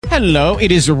Hello,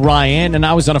 it is Ryan, and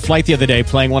I was on a flight the other day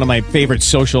playing one of my favorite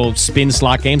social spin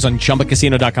slot games on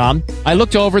ChumbaCasino.com. I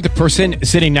looked over at the person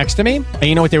sitting next to me, and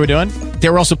you know what they were doing? They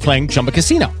were also playing Chumba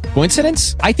Casino.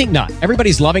 Coincidence? I think not.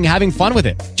 Everybody's loving having fun with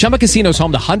it. Chumba Casino is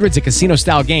home to hundreds of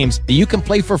casino-style games that you can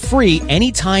play for free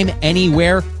anytime,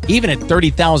 anywhere, even at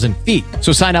 30,000 feet.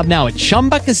 So sign up now at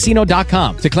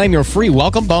ChumbaCasino.com to claim your free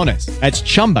welcome bonus. That's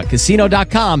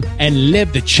ChumbaCasino.com and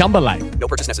live the Chumba life. No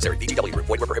purchase necessary. VGW. Void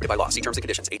where prohibited by law. See terms and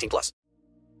conditions. 18 plus.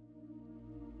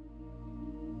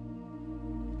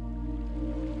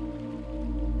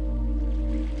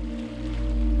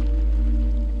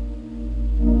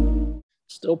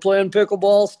 Still playing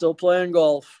pickleball, still playing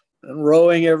golf, and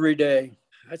rowing every day.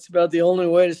 That's about the only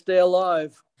way to stay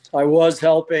alive. I was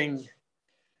helping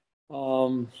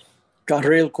Carril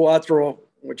Cuatro,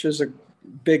 which is a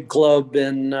big club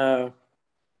in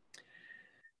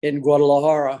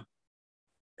Guadalajara,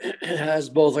 as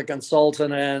both a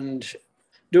consultant and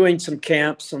doing some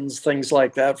camps and things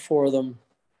like that for them.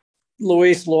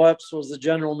 Luis Loeps was the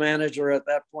general manager at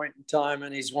that point in time,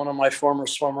 and he's one of my former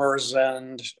swimmers,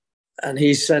 and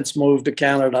he's since moved to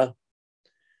Canada.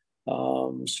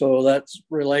 So that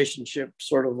relationship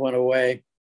sort of went away.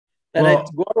 And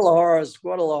Guadalajara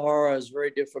is very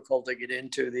difficult to get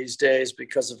into these days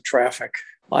because of traffic.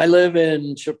 I live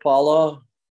in Chapala,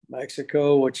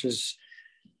 Mexico, which is,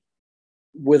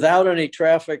 without any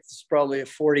traffic, it's probably a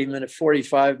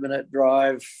 45-minute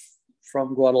drive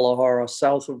from Guadalajara,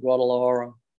 south of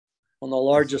Guadalajara, on the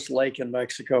largest lake in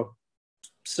Mexico.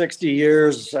 60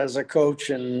 years as a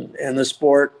coach in the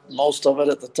sport, most of it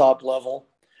at the top level.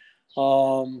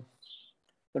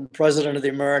 Been president of the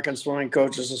American Swimming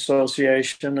Coaches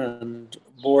Association and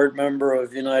board member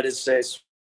of United States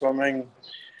Swimming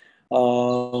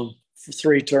for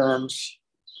 3 terms.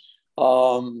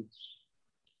 I've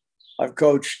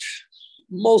coached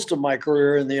most of my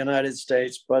career in the United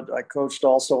States, but I coached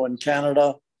also in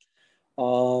Canada,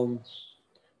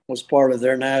 was part of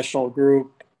their national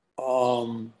group.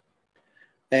 And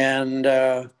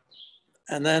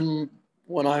then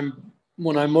when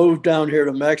I moved down here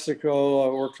to Mexico, I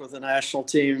worked with the national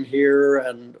team here,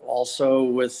 and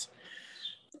also as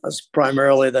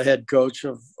primarily the head coach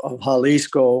of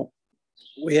Jalisco.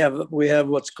 We have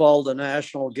what's called the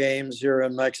national games here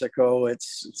in Mexico.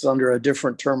 It's under a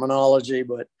different terminology,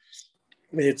 but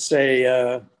it's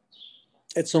an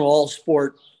all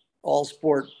sport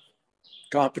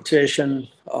competition.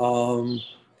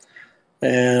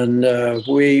 And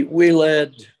we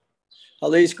led.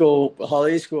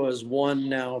 Jalisco has won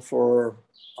now for,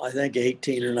 I think,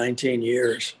 18 or 19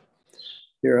 years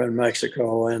here in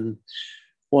Mexico. And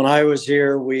when I was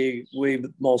here, we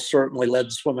most certainly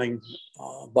led swimming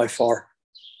by far.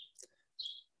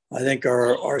 I think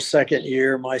my second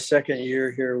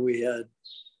year here, we had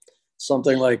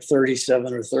something like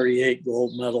 37 or 38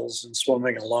 gold medals in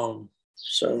swimming alone.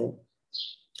 So,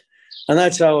 and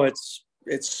that's how it's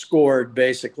scored,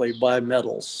 basically, by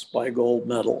medals, by gold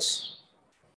medals.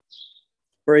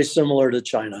 Very similar to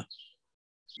China.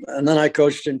 And then I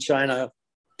coached in China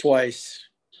twice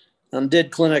and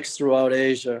did clinics throughout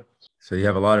Asia. So you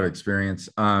have a lot of experience.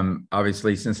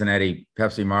 Obviously, Cincinnati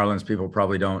Pepsi Marlins, people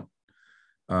probably don't,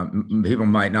 people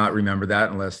might not remember that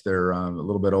unless they're a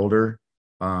little bit older.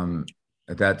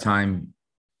 At that time,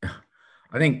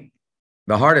 I think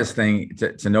the hardest thing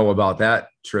to know about that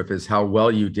trip is how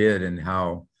well you did, and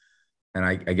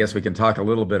I guess we can talk a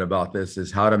little bit about this,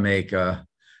 is how to make a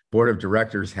board of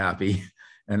directors happy.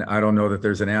 And I don't know that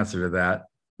there's an answer to that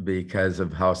because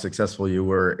of how successful you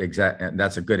were. And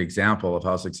that's a good example of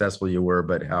how successful you were,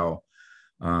 but how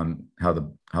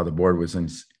the board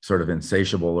was sort of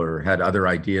insatiable or had other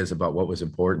ideas about what was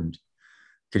important.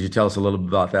 Could you tell us a little bit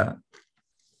about that?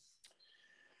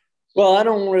 Well, I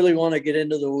don't really want to get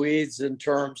into the weeds in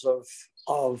terms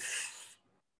of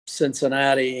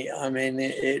Cincinnati. I mean,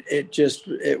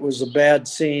 it was a bad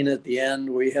scene at the end.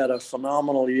 We had a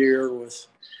phenomenal year with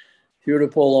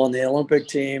Hudipol on the Olympic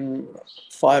team,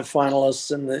 5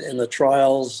 finalists in the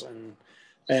trials,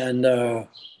 and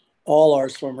all our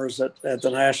swimmers at the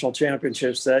national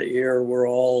championships that year were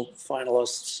all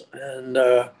finalists. And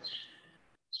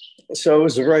so it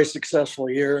was a very successful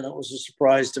year, and it was a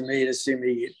surprise to me to see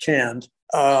me get canned.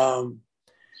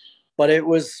 But it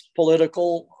was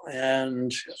political,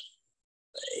 and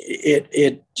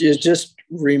it just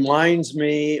reminds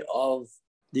me of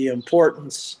the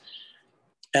importance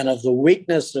and of the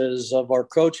weaknesses of our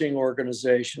coaching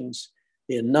organizations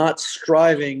in not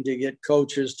striving to get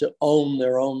coaches to own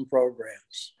their own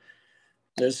programs.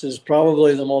 This is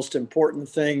probably the most important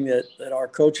thing that our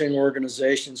coaching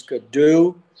organizations could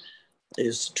do,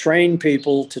 is train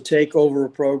people to take over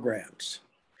programs.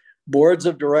 Boards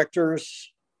of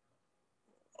directors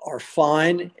are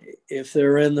fine if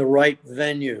they're in the right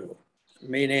venue,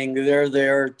 meaning they're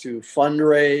there to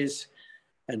fundraise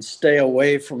and stay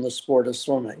away from the sport of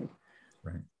swimming.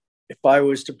 Right. If I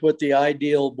was to put the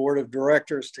ideal board of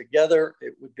directors together,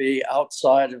 it would be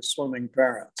outside of swimming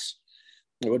parents.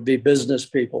 It would be business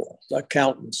people,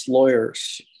 accountants,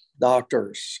 lawyers,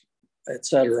 doctors,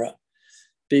 etc.,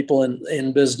 people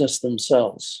in business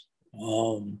themselves.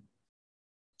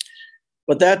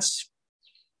 But that's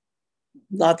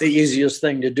not the easiest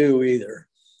thing to do either.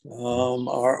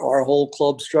 Our whole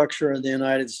club structure in the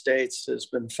United States has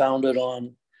been founded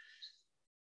on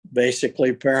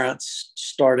basically parents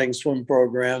starting swim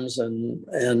programs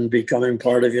and becoming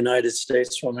part of United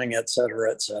States Swimming, et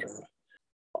cetera, et cetera.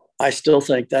 I still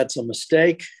think that's a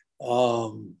mistake,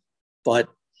 but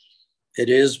it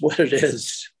is what it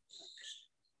is.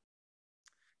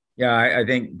 Yeah, I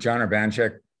think John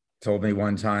Urbanchek told me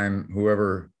one time,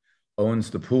 whoever owns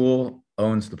the pool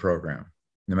owns the program,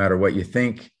 no matter what you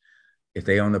think. If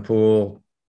they own the pool,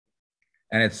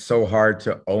 and it's so hard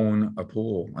to own a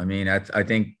pool. I mean, I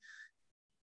think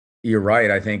you're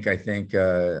right. I think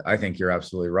you're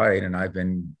absolutely right. And I've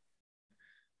been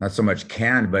not so much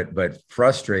canned, but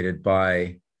frustrated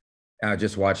by. I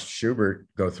just watched Schubert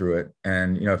go through it,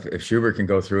 and if Schubert can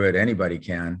go through it, anybody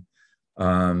can.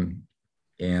 And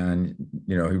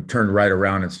he turned right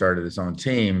around and started his own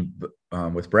team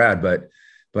with Brad. But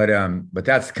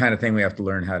that's the kind of thing we have to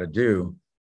learn how to do.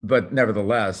 But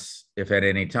nevertheless, if at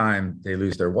any time they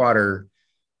lose their water,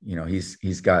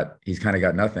 he's kind of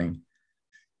got nothing.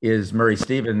 Is Murray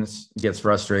Stevens gets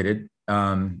frustrated,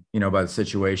 by the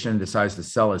situation, decides to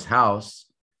sell his house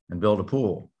and build a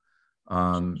pool.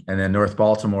 And then North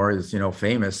Baltimore is,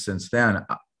 famous since then.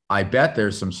 I bet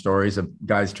there's some stories of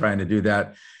guys trying to do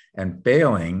that and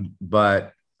failing,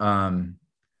 but I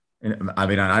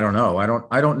don't know. I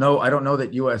don't know that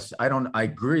I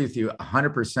agree with you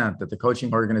 100% that the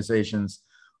coaching organizations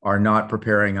are not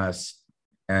preparing us.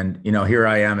 And, here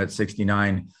I am at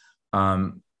 69.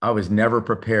 I was never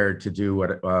prepared to do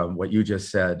what you just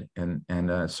said,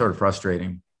 and sort of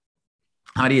frustrating.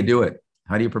 How do you do it?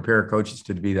 How do you prepare coaches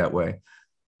to be that way,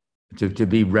 to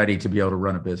be ready to be able to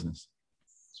run a business?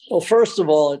 Well, first of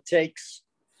all, it takes,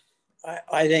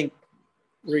 I think,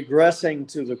 regressing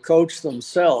to the coach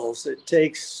themselves, it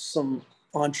takes some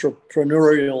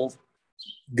entrepreneurial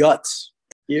guts.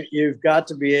 You've got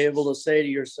to be able to say to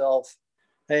yourself,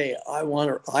 hey, I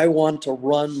want to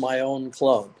run my own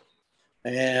club.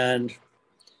 And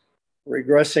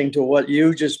regressing to what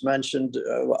you just mentioned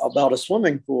about a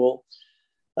swimming pool,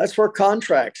 that's where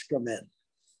contracts come in.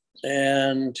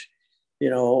 And,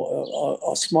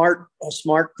 a smart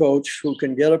coach who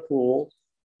can get a pool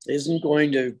isn't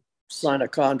going to sign a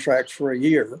contract for a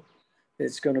year.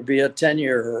 It's going to be a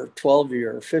 10-year or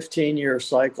 12-year, 15-year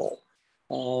cycle.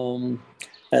 And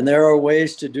there are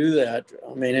ways to do that.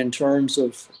 I mean, in terms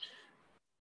of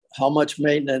how much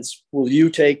maintenance will you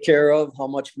take care of? How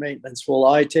much maintenance will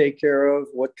I take care of?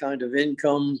 What kind of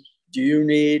income do you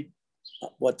need?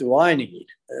 What do I need,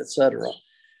 et cetera?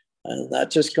 And that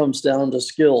just comes down to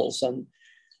skills. And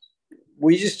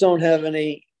we just don't have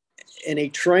any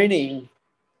training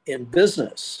in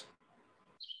business.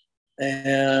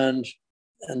 And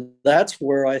that's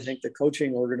where I think the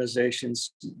coaching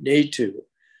organizations need to.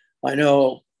 I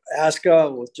know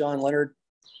ASCA with John Leonard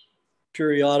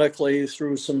periodically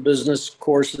threw some business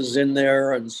courses in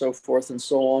there and so forth and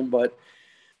so on, but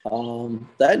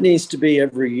that needs to be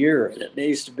every year, and it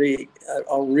needs to be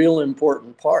a real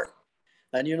important part.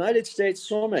 And United States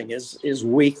Swimming is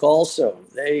weak also.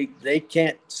 They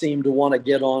can't seem to want to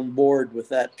get on board with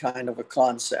that kind of a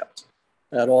concept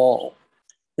at all.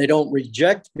 They don't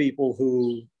reject people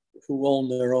who own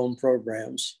their own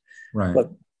programs, right?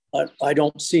 But I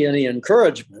don't see any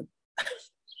encouragement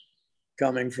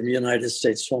coming from United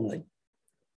States Swimming.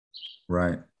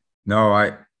 Right. No,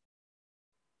 I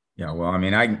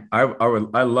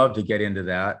love to get into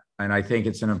that. And I think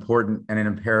it's an important and an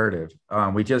imperative. I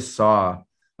was just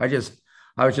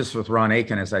with Ron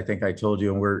Aiken, as I think I told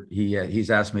you, and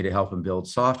he's asked me to help him build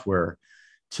software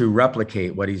to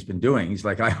replicate what he's been doing. He's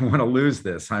like, I want to lose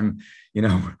this.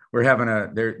 We're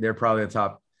having they're probably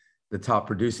the top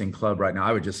producing club right now.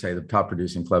 I would just say the top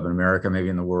producing club in America, maybe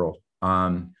in the world.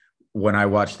 When I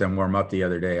watched them warm up the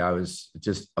other day, I was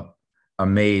just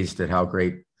amazed at how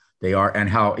great they are, and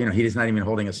how, he's not even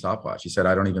holding a stopwatch. He said,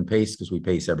 I don't even pace because we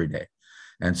pace every day.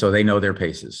 And so they know their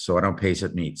paces. So I don't pace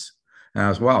at meets. And I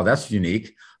was, wow, that's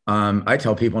unique. I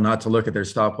tell people not to look at their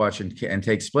stopwatch and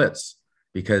take splits,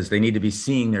 because they need to be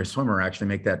seeing their swimmer actually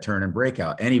make that turn and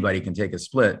breakout. Anybody can take a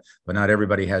split, but not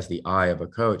everybody has the eye of a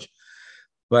coach.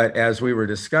 But as we were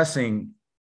discussing,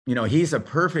 he's a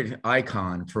perfect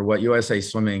icon for what USA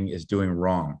Swimming is doing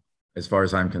wrong, as far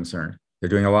as I'm concerned. They're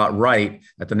doing a lot right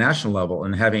at the national level.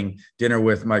 And having dinner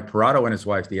with Mike Parado and his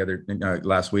wife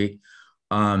last week,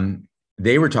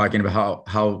 they were talking about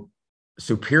how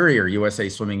superior USA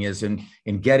Swimming is in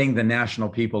getting the national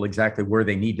people exactly where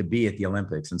they need to be at the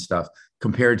Olympics and stuff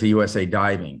compared to USA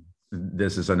Diving.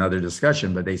 This is another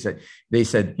discussion, but they said, we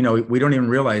don't even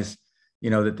realize,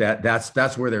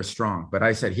 that's where they're strong. But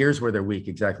I said, here's where they're weak.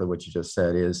 Exactly what you just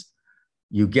said is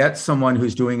you get someone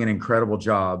who's doing an incredible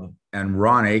job. And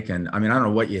Ron Aiken, I don't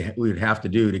know what we would have to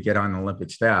do to get on the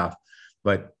Olympic staff,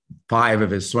 but 5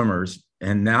 of his swimmers,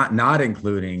 and not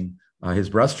including his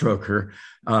breaststroker,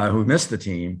 who missed the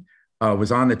team,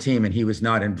 was on the team, and he was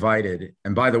not invited.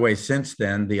 And by the way, since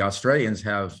then, the Australians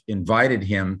have invited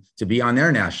him to be on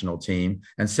their national team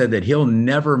and said that he'll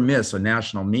never miss a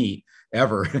national meet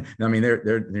ever.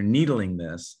 They're needling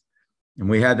this. And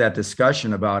we had that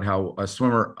discussion about how a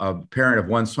parent of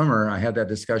one swimmer, I had that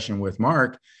discussion with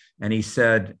Mark, and he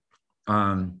said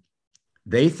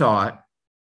they thought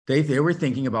they were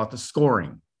thinking about the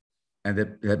scoring, and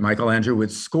that Michael Andrew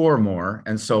would score more,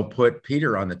 and so put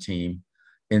Peter on the team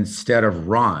instead of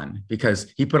Ron,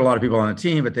 because he put a lot of people on the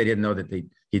team, but they didn't know that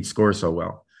he'd score so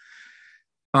well.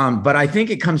 But I think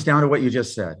it comes down to what you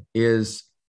just said, is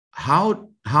how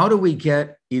do we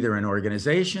get either an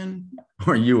organization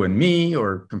or you and me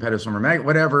or Competitive Swimmer Mag,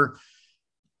 whatever,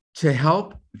 to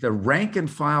help the rank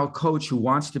and file coach who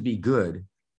wants to be good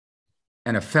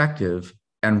and effective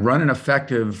and run an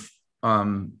effective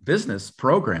business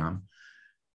program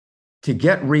to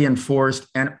get reinforced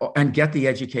and get the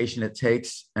education it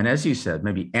takes. And as you said,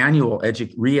 maybe annual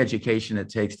re-education it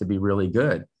takes to be really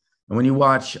good. And when you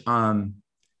watch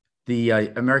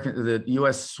the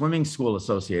U.S. Swimming School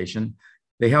Association,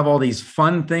 they have all these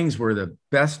fun things where the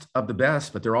best of the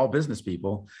best, but they're all business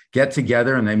people, get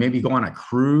together and they maybe go on a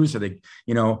cruise, or they,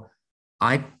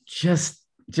 I just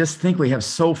think we have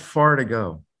so far to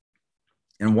go.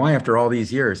 And why after all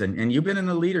these years? And you've been in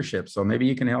the leadership, so maybe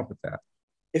you can help with that.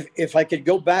 If I could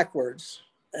go backwards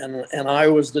and I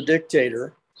was the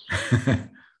dictator, I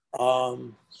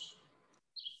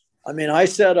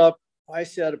set up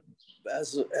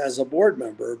as a board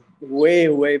member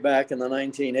way back in the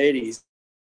 1980s.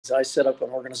 I set up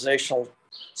an organizational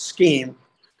scheme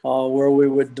where we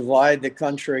would divide the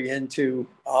country into,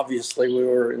 obviously we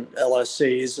were in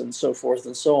LSCs and so forth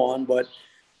and so on, but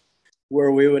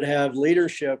where we would have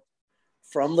leadership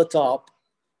from the top,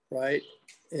 right,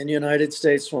 in United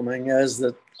States Swimming as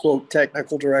the quote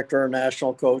technical director or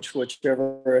national coach,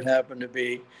 whichever it happened to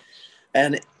be,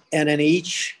 and in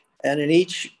each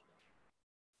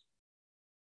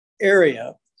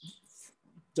area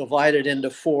divided into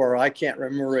 4. I can't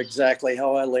remember exactly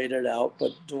how I laid it out,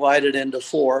 but divided into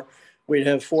 4. We'd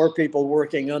have 4 people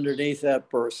working underneath that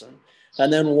person,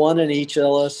 and then 1 in each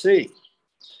LSC.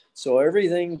 So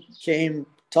everything came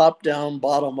top down,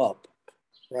 bottom up,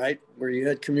 right? Where you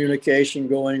had communication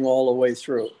going all the way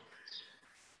through.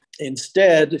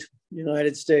 Instead,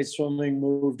 United States Swimming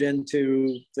moved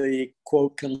into the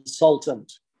quote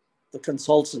consultancy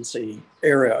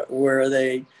area where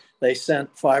they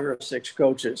sent 5 or 6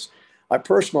 coaches. I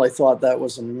personally thought that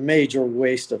was a major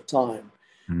waste of time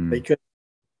because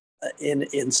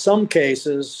in some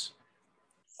cases,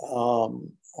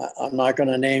 I'm not going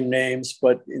to name names,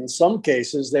 but in some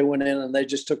cases they went in and they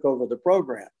just took over the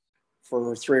program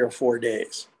for 3 or 4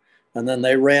 days. And then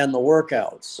they ran the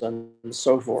workouts and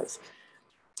so forth.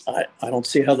 I don't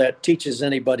see how that teaches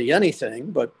anybody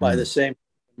anything, but by the same,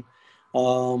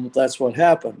 that's what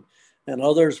happened. And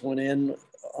others went in.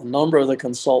 A number of the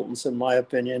consultants, in my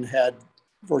opinion, had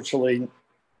virtually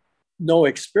no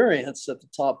experience at the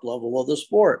top level of the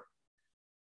sport.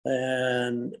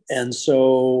 And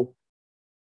so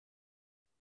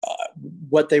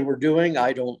what they were doing,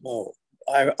 I don't know.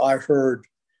 I heard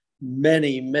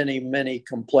many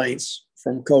complaints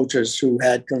from coaches who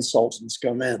had consultants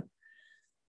come in.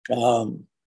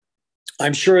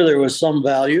 I'm sure there was some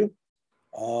value.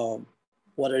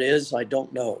 What it is, I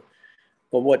don't know.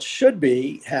 But what should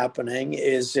be happening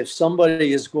is if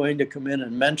somebody is going to come in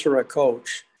and mentor a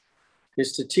coach,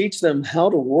 is to teach them how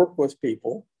to work with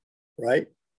people, right?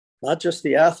 Not just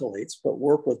the athletes, but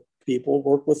work with people,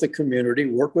 work with the community,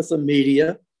 work with the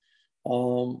media,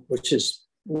 which is,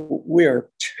 we are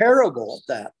terrible at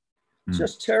that,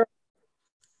 just terrible.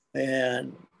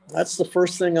 And that's the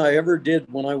first thing I ever did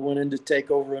when I went in to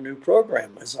take over a new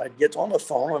program, is I'd get on the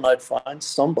phone and I'd find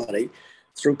somebody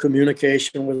through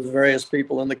communication with various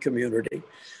people in the community.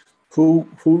 Who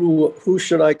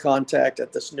should I contact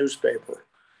at this newspaper?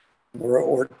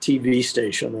 or TV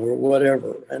station or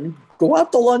whatever, and go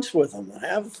out to lunch with them and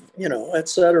have, et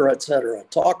cetera, et cetera.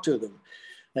 Talk to them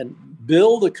and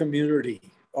build a community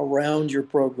around your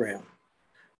program.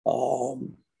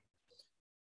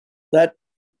 That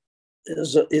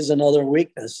is another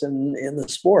weakness in the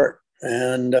sport.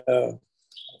 And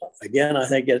again, I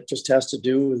think it just has to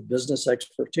do with business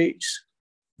expertise.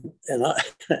 And I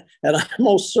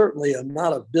most certainly am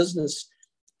not a business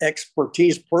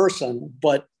expertise person,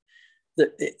 but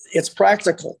it's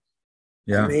practical.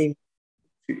 Yeah. I mean,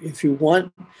 if you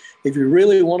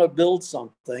really want to build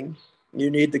something, you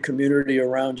need the community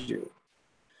around you.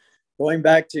 Going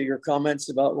back to your comments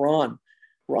about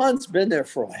Ron's been there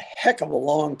for a heck of a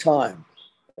long time,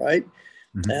 right?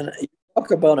 Mm-hmm. And you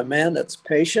talk about a man that's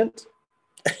patient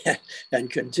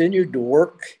and continued to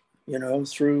work,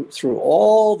 through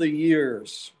all the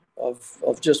years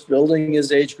of just building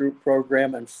his age group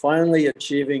program and finally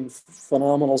achieving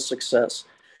phenomenal success.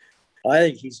 I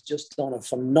think he's just done a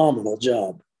phenomenal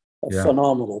job.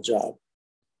 Phenomenal job.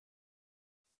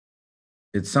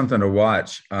 It's something to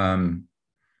watch. And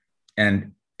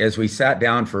as we sat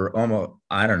down for almost,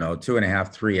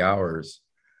 2.5, 3 hours,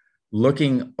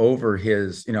 looking over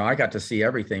his, I got to see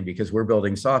everything because we're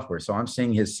building software. So I'm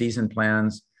seeing his season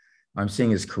plans. I'm seeing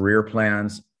his career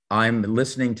plans. I'm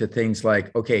listening to things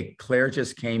like, okay, Claire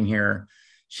just came here.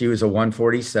 She was a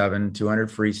 147, 200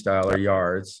 freestyler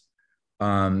yards.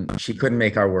 She couldn't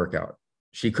make our workout.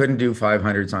 She couldn't do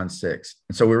 500s on 6.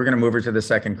 And so we were going to move her to the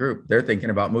second group. They're thinking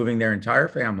about moving their entire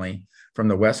family from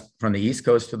the East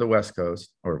Coast to the West Coast,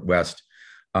 or West,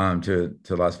 to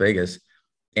Las Vegas.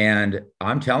 And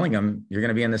I'm telling them, you're going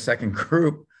to be in the second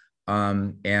group.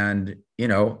 There's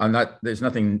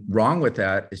nothing wrong with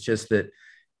that. It's just that,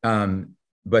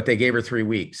 but they gave her 3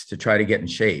 weeks to try to get in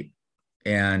shape.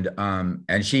 And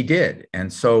she did.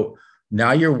 And so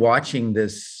now you're watching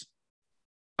this.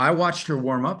 I watched her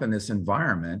warm up in this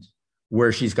environment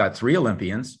where she's got 3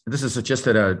 Olympians. This is just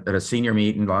at a senior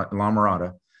meet in La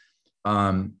Mirada.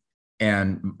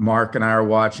 And Mark and I are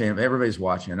watching, everybody's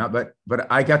watching it. But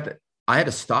I had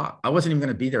to stop. I wasn't even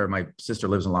going to be there. My sister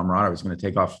lives in La Mirada. I was going to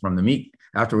take off from the meet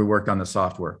after we worked on the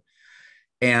software.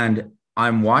 And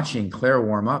I'm watching Claire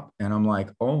warm up and I'm like,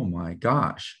 oh my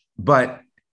gosh. But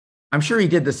I'm sure he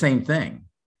did the same thing.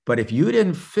 But if you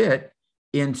didn't fit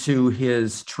into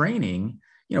his training,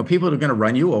 people are going to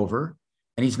run you over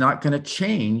and he's not going to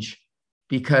change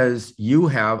because you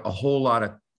have a whole lot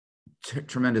of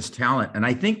tremendous talent. And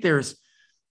I think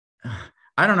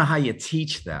I don't know how you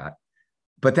teach that,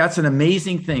 but that's an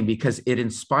amazing thing because it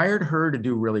inspired her to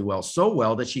do really well, so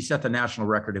well that she set the national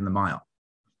record in the mile.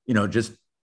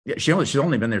 She's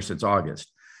only been there since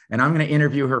August. And I'm going to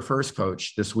interview her first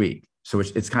coach this week. So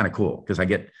it's kind of cool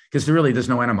because there's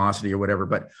no animosity or whatever,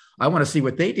 but I want to see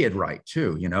what they did right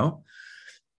too,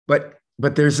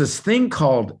 But there's this thing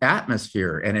called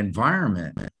atmosphere and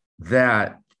environment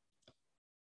that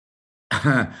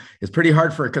it's pretty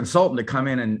hard for a consultant to come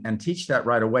in and teach that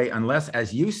right away, unless,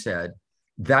 as you said,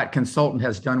 that consultant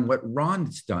has done what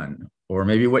Ron's done, or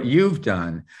maybe what you've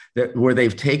done, where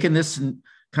they've taken this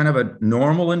kind of a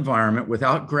normal environment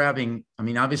without grabbing,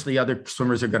 obviously other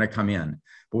swimmers are going to come in,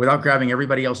 but without grabbing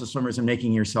everybody else's swimmers and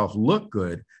making yourself look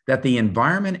good, that the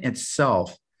environment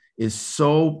itself is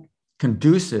so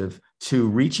conducive to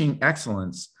reaching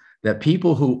excellence that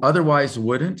people who otherwise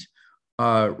wouldn't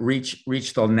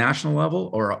reach the national level,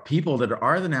 or people that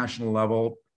are the national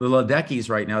level, the Ledeckis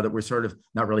right now that we're sort of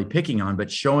not really picking on,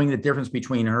 but showing the difference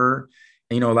between her,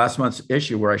 last month's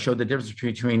issue where I showed the difference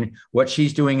between what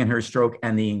she's doing in her stroke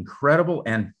and the incredible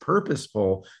and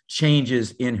purposeful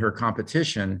changes in her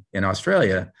competition in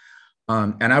Australia.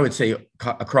 And I would say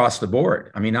across the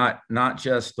board, not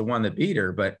just the one that beat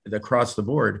her, but across the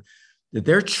board, that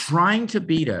they're trying to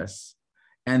beat us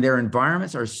and their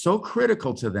environments are so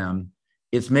critical to them.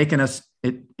 It's making us,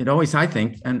 it always, I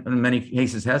think, and in many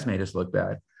cases has made us look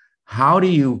bad. How do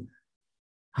you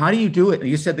do it?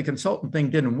 You said the consultant thing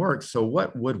didn't work. So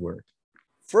what would work?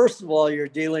 First of all, you're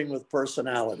dealing with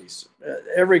personalities.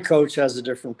 Every coach has a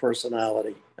different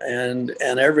personality, and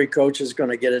every coach is going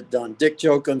to get it done. Dick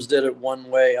Jokums did it one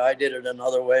way. I did it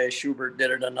another way. Schubert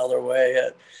did it another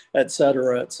way, et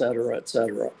cetera, et cetera, et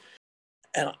cetera.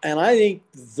 And I think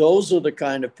those are the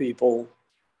kind of people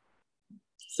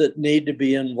that need to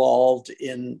be involved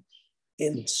in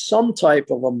some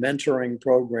type of a mentoring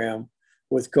program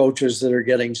with coaches that are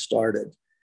getting started.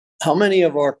 How many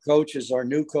of our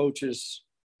new coaches,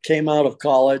 came out of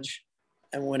college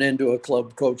and went into a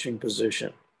club coaching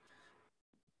position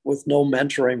with no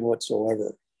mentoring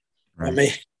whatsoever?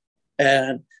 Right.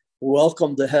 And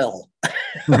welcome to hell.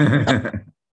 And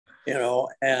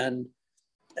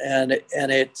and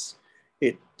it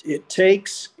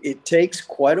takes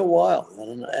quite a while,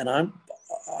 and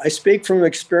I speak from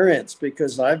experience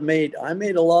because I made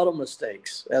a lot of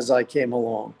mistakes as I came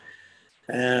along,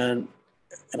 and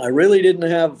I really didn't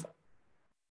have,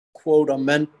 quote, a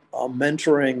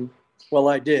mentoring. Well,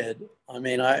 I did. I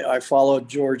mean, I followed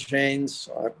George Haynes.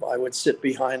 I would sit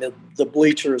behind the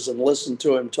bleachers and listen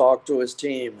to him talk to his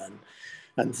team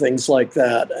and things like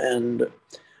that. And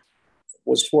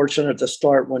was fortunate to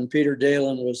start when Peter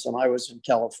Dalen was, and I was in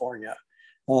California,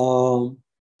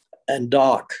 and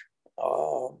Doc,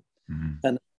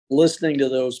 and listening to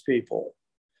those people.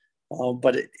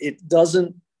 But it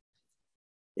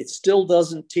still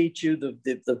doesn't teach you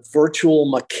the virtual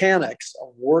mechanics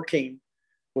of working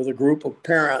with a group of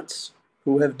parents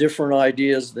who have different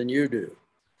ideas than you do.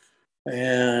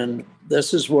 And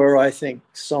this is where I think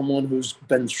someone who's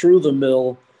been through the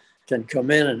mill can come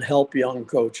in and help young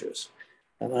coaches.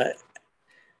 And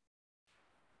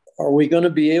are we going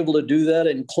to be able to do that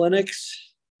in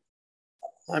clinics?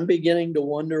 I'm beginning to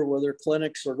wonder whether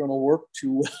clinics are going to work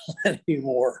too well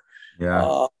anymore.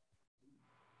 Yeah.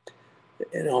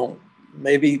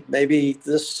 Maybe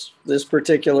this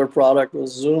particular product with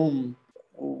Zoom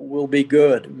will be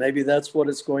good. Maybe that's what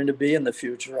it's going to be in the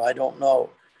future. I don't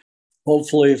know.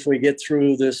 Hopefully, if we get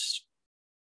through this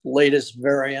latest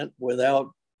variant without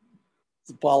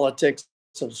the politics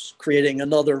of creating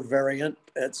another variant,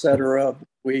 et cetera,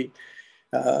 maybe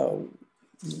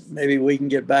we can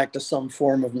get back to some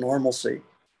form of normalcy.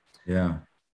 Yeah.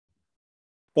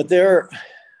 But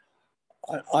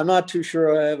I'm not too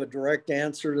sure I have a direct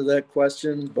answer to that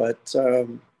question, but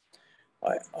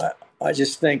I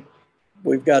just think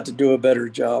we've got to do a better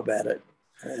job at it.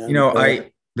 And,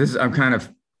 I'm kind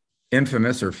of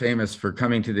infamous or famous for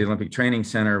coming to the Olympic Training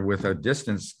Center with a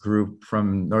distance group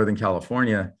from Northern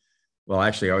California. Well,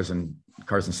 actually, I was in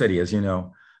Carson City, as you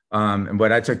know.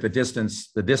 But I took the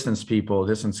distance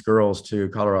girls to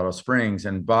Colorado Springs,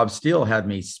 and Bob Steele had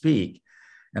me speak.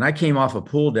 And I came off a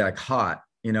pool deck hot.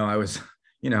 I was,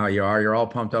 how you're all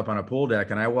pumped up on a pool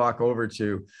deck. And I walk over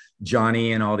to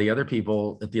Johnny and all the other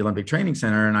people at the Olympic Training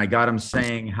Center, and I got them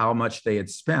saying how much they had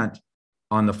spent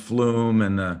on the flume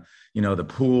and the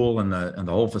pool and the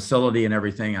whole facility and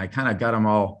everything. I kind of got them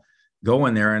all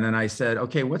going there. And then I said,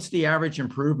 okay, what's the average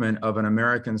improvement of an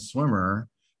American swimmer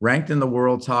ranked in the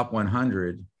world top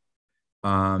 100?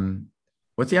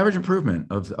 What's the average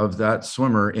improvement of that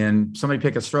swimmer in, somebody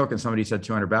pick a stroke and somebody said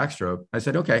 200 backstroke. I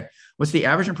said, okay, what's the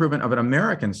average improvement of an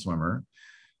American swimmer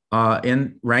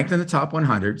ranked in the top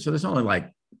 100? So there's only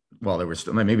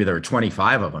maybe there were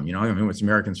 25 of them, it's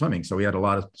American swimming. So we had a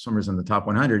lot of swimmers in the top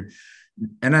 100.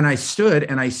 And then I stood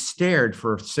and I stared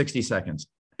for 60 seconds.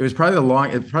 It was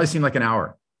probably it probably seemed like an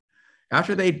hour.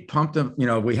 After they pumped them,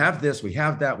 we have this, we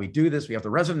have that, we do this, we have the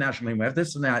resident national team, we have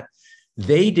this and that.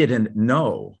 They didn't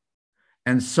know.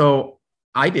 And so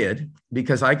I did,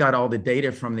 because I got all the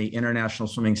data from the international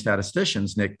swimming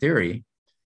statisticians, Nick Theory,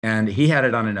 and he had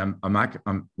it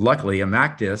on luckily a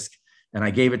Mac disk. And I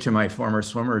gave it to my former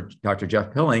swimmer, Dr.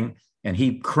 Jeff Pilling, and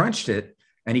he crunched it,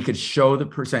 and he could show the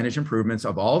percentage improvements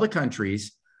of all the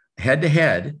countries head to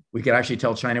head. We could actually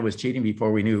tell China was cheating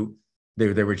before we knew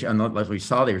they were, unless we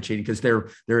saw they were cheating, because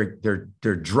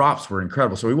their drops were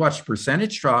incredible. So we watched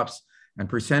percentage drops and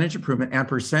percentage improvement and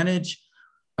percentage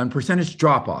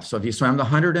drop off. So if you swam the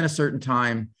 100 in a certain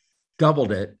time,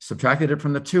 doubled it, subtracted it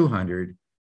from the 200,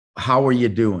 how are you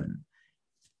doing?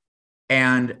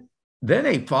 And then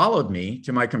they followed me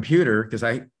to my computer, because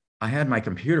I had my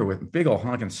computer with big old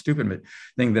honking stupid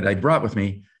thing that I brought with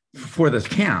me for this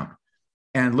camp,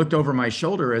 and looked over my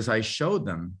shoulder as I showed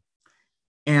them.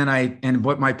 And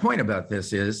what my point about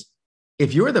this is,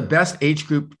 if you're the best age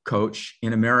group coach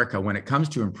in America when it comes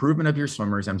to improvement of your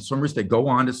swimmers and swimmers that go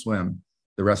on to swim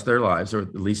the rest of their lives, or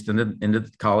at least into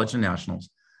college and nationals,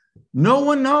 no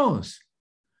one knows,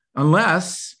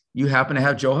 unless you happen to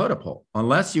have Joe Hodepole,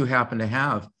 unless you happen to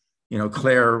have,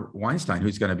 Claire Weinstein,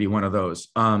 who's going to be one of those,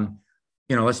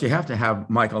 unless you have to have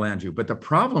Michael Andrew. But the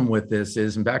problem with this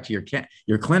is, and back to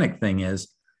your clinic thing is,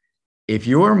 if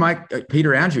you're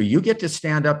Peter Andrew, you get to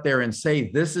stand up there and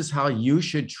say, this is how you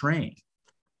should train,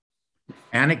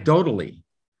 anecdotally.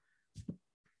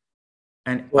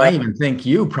 And I even think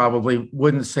you probably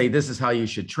wouldn't say this is how you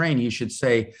should train. You should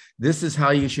say, this is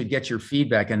how you should get your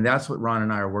feedback. And that's what Ron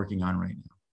and I are working on right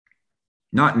now.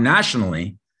 Not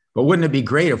nationally, but wouldn't it be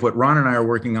great if what Ron and I are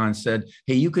working on said,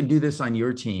 hey, you can do this on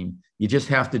your team. You just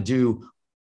have to do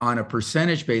on a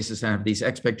percentage basis and have these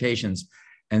expectations.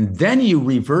 And then you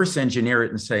reverse engineer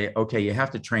it and say, okay, you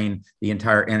have to train the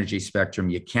entire energy spectrum.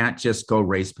 You can't just go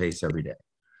race pace every day.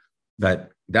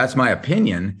 That's my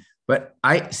opinion. But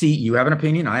I see you have an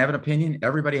opinion. I have an opinion.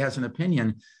 Everybody has an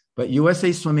opinion, but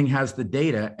USA Swimming has the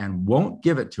data and won't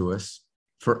give it to us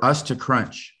for us to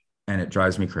crunch. And it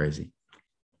drives me crazy.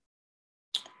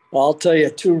 Well, I'll tell you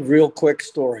two real quick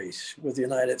stories with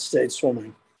United States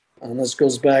Swimming. And this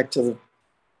goes back to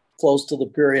close to the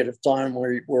period of time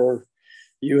where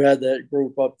you had that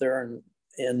group up there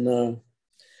in the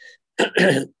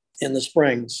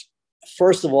Springs.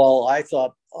 First of all, I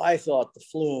thought the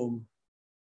flume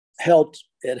helped.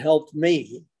 It helped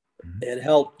me. It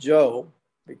helped Joe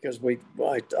because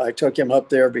I took him up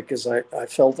there because I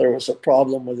felt there was a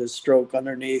problem with his stroke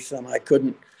underneath, and I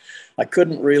couldn't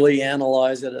really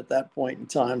analyze it at that point in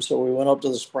time. So we went up to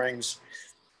the Springs.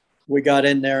 We got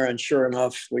in there, and sure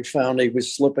enough, we found he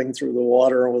was slipping through the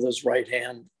water with his right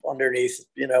hand underneath,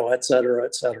 et cetera,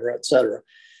 et cetera, et cetera.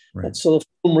 Right. And so the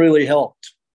film really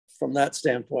helped from that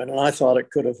standpoint, and I thought it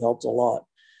could have helped a lot.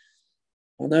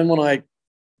 And then when I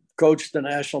coached the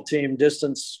national team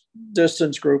distance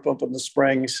group up in the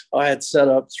Springs, I had set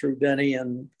up through Denny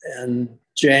and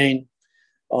Jane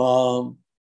some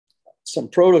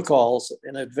protocols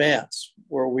in advance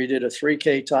where we did a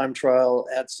 3K time trial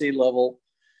at sea level.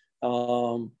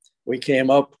 We came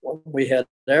up, we had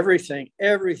everything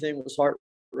was heart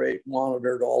rate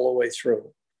monitored all the way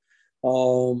through.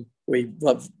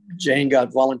 Jane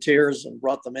got volunteers and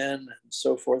brought them in and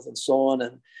so forth and so on.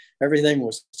 And everything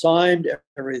was timed,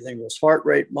 everything was heart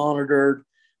rate monitored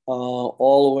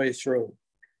all the way through.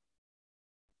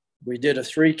 We did a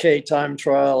 3K time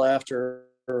trial after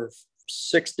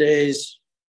 6 days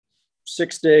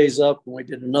up, and we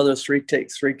did another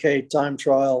 3K time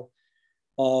trial.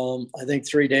 I think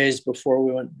 3 days before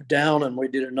we went down, and we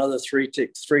did another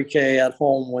 3K at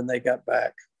home when they got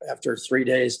back after 3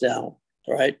 days down,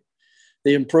 right?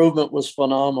 The improvement was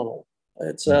phenomenal,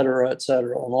 et cetera, et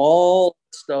cetera. And all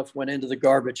that stuff went into the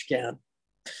garbage can.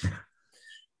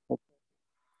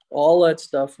 All that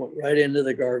stuff went right into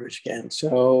the garbage can.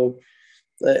 So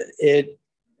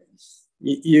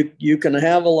you can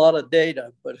have a lot of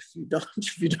data, but if you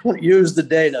don't use the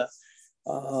data,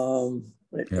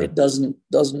 it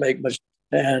doesn't make much.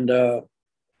 And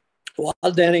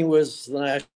while Danny was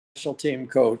the national team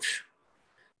coach,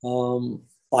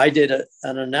 I did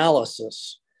an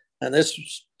analysis, and this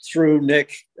was through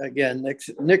Nick again.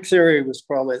 Nick Theory was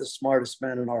probably the smartest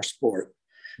man in our sport.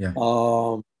 Yeah.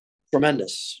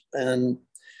 Tremendous. And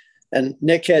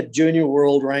Nick had junior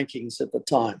world rankings at the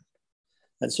time.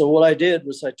 And so what I did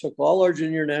was I took all our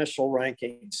junior national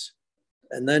rankings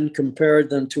and then compared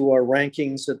them to our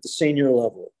rankings at the senior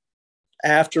level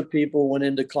after people went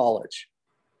into college.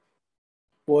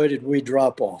 Boy, did we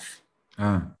drop off.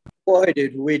 Boy,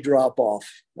 did we drop off.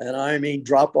 And I mean,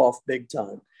 drop off big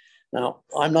time. Now,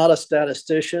 I'm not a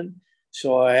statistician,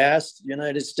 so I asked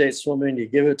United States Swimming to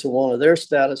give it to one of their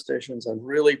statisticians and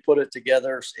really put it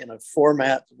together in a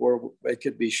format where it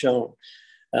could be shown.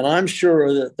 And I'm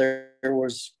sure that there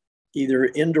was either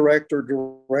indirect or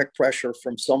direct pressure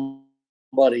from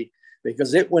somebody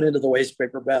because it went into the waste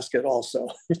paper basket also.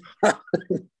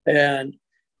 and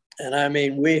I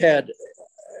mean, we had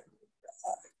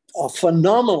a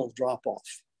phenomenal drop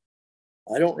off.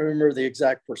 I don't remember the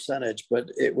exact percentage, but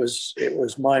it was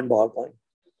mind-boggling.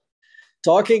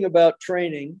 Talking about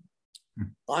training,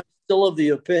 I'm still of the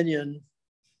opinion,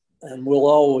 and will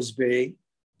always be,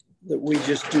 that we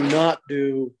just do not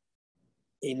do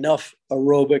enough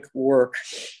aerobic work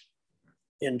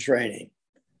in training,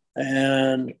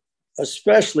 and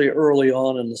especially early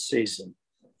on in the season.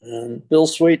 And Bill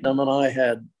Sweetnam and I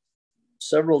had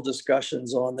several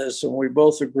discussions on this, and we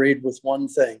both agreed with one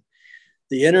thing.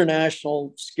 The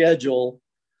international schedule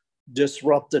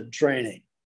disrupted training.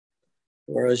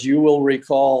 Whereas you will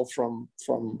recall from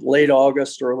late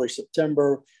August, early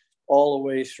September, all the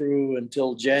way through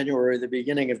until January, the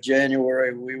beginning of January,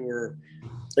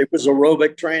 it was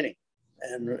aerobic training.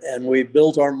 And we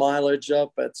built our mileage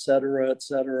up, et cetera, et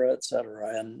cetera, et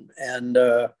cetera. And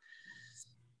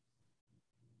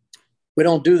we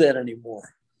don't do that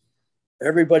anymore.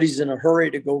 Everybody's in a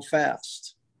hurry to go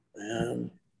fast.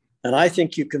 And I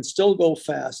think you can still go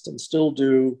fast and still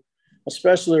do,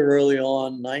 especially early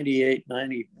on, 95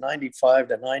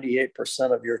 to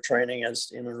 98% of your training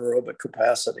is in an aerobic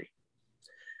capacity.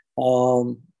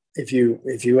 If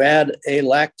you add a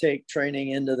lactate training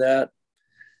into that,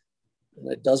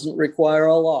 and it doesn't require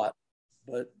a lot,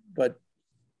 but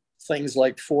things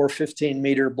like 4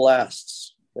 15-meter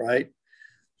blasts, right?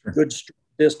 Sure. Good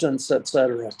distance, et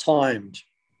cetera, timed.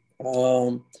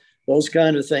 Those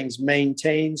kind of things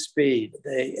maintain speed.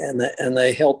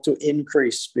 They help to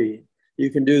increase speed.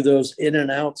 You can do those in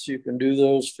and outs. You can do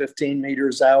those 15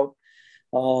 meters out.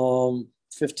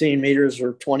 15 meters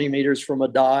or 20 meters from a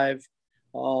dive.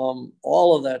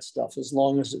 All of that stuff, as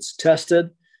long as it's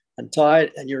tested and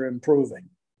tied and you're improving.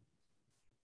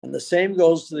 And the same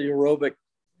goes to the aerobic.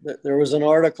 There was an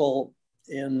article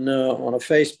on a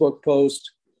Facebook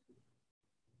post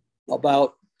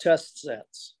about test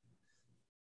sets.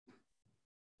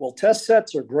 Well, test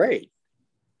sets are great,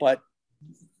 but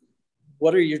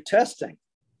what are you testing?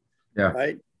 Yeah.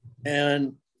 Right.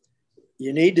 And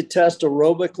you need to test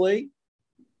aerobically,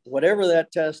 whatever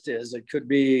that test is. It could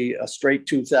be a straight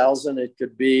 2000. It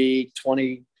could be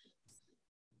 10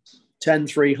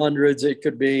 300s. It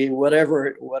could be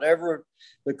whatever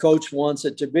the coach wants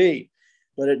it to be,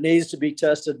 but it needs to be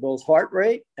tested both heart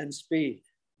rate and speed.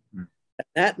 And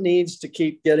that needs to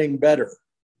keep getting better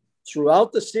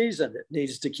throughout the season. It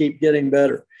needs to keep getting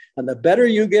better. And the better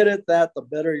you get at that, the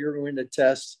better you're going to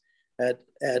test at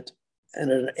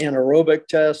an anaerobic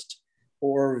test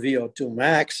or VO2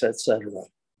 max, et cetera.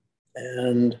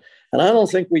 And I don't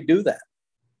think we do that.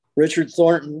 Richard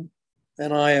Thornton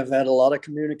and I have had a lot of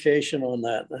communication on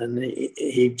that. And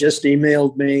he just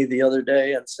emailed me the other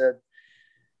day and said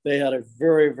they had a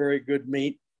very, very good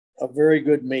meet. And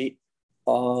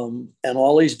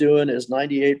all he's doing is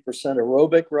 98%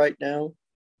 aerobic right now.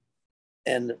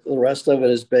 And the rest of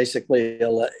it is basically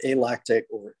alactic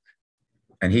work.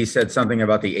 And he said something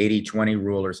about the 80-20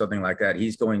 rule or something like that.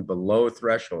 He's going below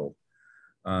threshold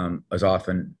as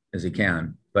often as he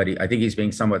can, but I think he's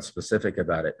being somewhat specific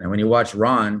about it. And when you watch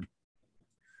Ron,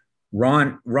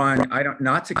 I don't,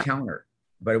 not to counter,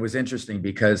 but it was interesting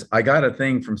because I got a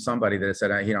thing from somebody that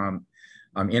said, I'm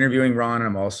interviewing Ron.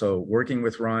 I'm also working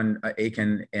with Ron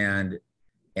Aiken, and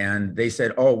they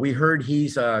said, oh, we heard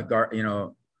he's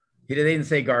they didn't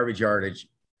say garbage yardage,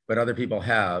 but other people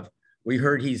have. We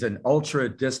heard he's an ultra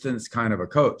distance kind of a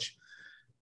coach.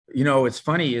 You know, it's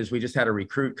funny is we just had a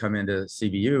recruit come into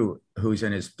CBU who's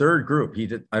in his third group.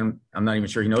 I'm not even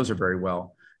sure he knows her very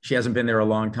well. She hasn't been there a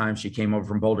long time. She came over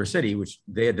from Boulder City, which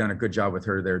they had done a good job with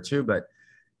her there too. But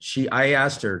I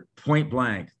asked her point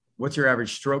blank, what's your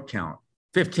average stroke count?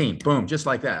 15, boom, just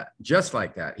like that.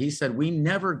 He said, we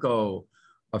never go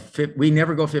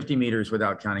 50 meters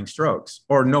without counting strokes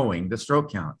or knowing the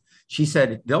stroke count. She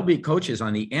said, there'll be coaches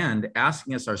on the end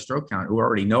asking us our stroke count who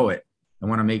already know it and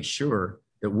want to make sure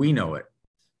that we know it.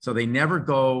 So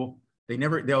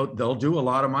they'll do a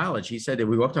lot of mileage. He said that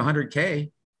we go up to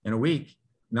 100K in a week.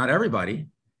 Not everybody.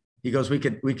 He goes, we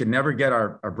could never get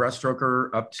our breaststroker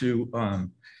up to,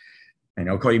 I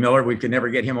know Cody Miller, we could never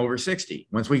get him over 60.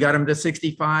 Once we got him to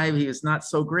 65, he is not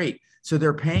so great. So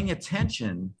they're paying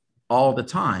attention all the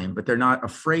time, but they're not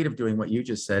afraid of doing what you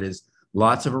just said is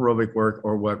lots of aerobic work,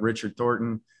 or what Richard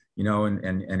Thornton,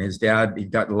 and his dad, he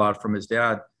got a lot from his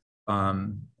dad.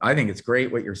 I think it's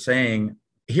great what you're saying.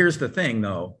 Here's the thing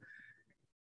though.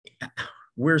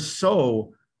 We're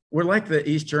like the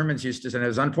East Germans used to say, and it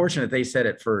was unfortunate they said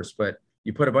it first, but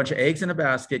you put a bunch of eggs in a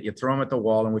basket, you throw them at the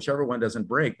wall, and whichever one doesn't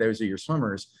break, those are your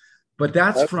swimmers. But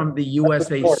that's from the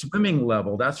USA swimming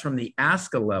level. That's from the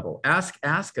ASCA level. Ask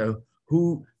ASCA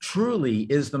who truly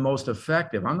is the most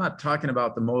effective. I'm not talking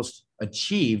about the most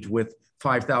achieved with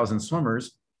 5,000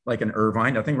 swimmers like an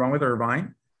Irvine. Nothing wrong with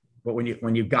Irvine. But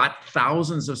when you've got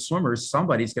thousands of swimmers,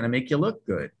 somebody's going to make you look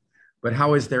good. But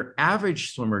how is their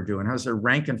average swimmer doing? How's their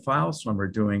rank and file swimmer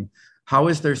doing? How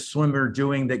is their swimmer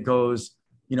doing that goes,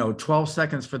 12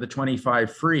 seconds for the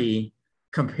 25 free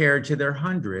compared to their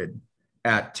 100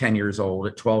 at 10 years old,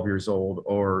 at 12 years old,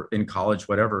 or in college,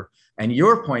 whatever. And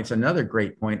your point's another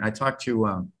great point. I talked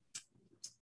to,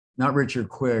 not Richard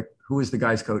Quick, who was the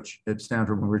guys coach at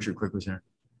Stanford when Richard Quick was here?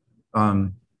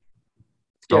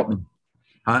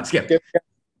 Skip.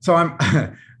 So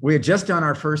we had just done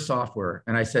our first software,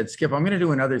 and I said, Skip, I'm going to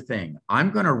do another thing.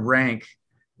 I'm going to rank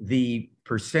the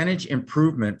percentage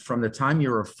improvement from the time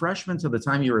you're a freshman to the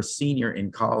time you're a senior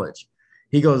in college.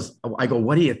 I go,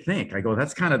 what do you think? I go,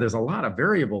 there's a lot of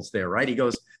variables there, right? He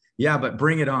goes, yeah, but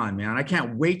bring it on, man. I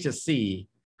can't wait to see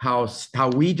how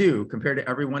we do compared to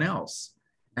everyone else.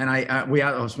 And we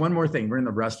asked one more thing. We're in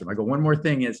the restroom. I go, one more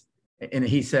thing is, and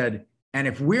he said, and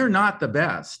if we're not the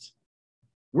best,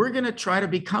 we're going to try to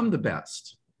become the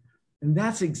best. And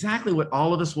that's exactly what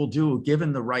all of us will do,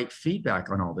 given the right feedback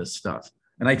on all this stuff.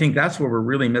 And I think that's where we're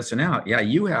really missing out. Yeah,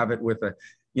 you have it with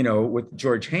with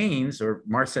George Haynes, or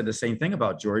Mark said the same thing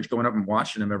about George, going up and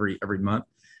watching him every month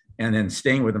and then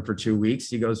staying with him for 2 weeks.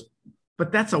 He goes,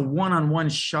 but that's a one-on-one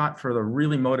shot for the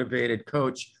really motivated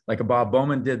coach, like a Bob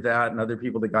Bowman did that and other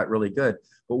people that got really good.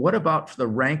 But what about for the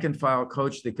rank and file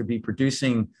coach that could be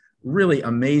producing really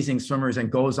amazing swimmers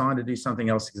and goes on to do something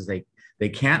else because they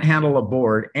can't handle a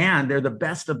board and they're the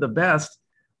best of the best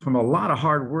from a lot of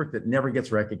hard work that never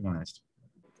gets recognized?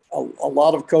 a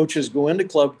lot of coaches go into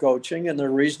club coaching and they're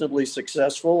reasonably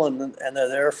successful, and they're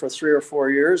there for 3 or 4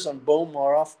 years, and boom,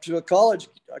 are off to a college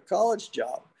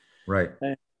job. Right.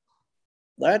 And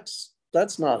that's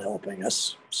not helping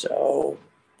us. So,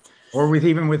 or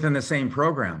within the same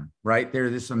program, right? They're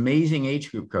this amazing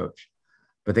age group coach,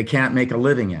 but they can't make a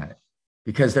living at it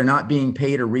because they're not being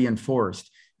paid or reinforced.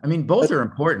 I mean, both are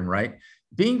important, right?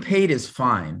 Being paid is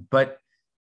fine, but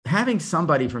having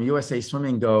somebody from USA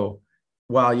Swimming go,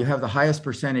 "Wow, you have the highest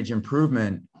percentage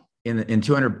improvement in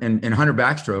 200 and 100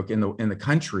 backstroke in the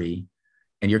country,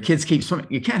 and your kids keep swimming."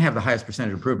 You can't have the highest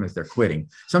percentage improvement if they're quitting.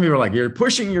 Some people are like, "You're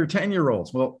pushing your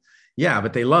 10-year-olds." Well, yeah,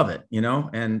 but they love it,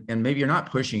 and maybe you're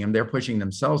not pushing them; they're pushing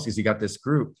themselves because you got this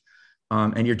group,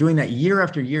 and you're doing that year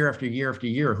after year after year after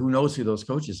year. Who knows who those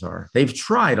coaches are? They've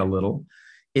tried a little.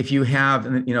 If you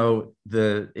have,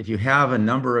 if you have a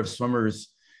number of swimmers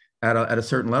at a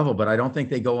certain level, but I don't think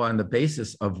they go on the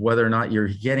basis of whether or not you're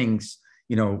getting,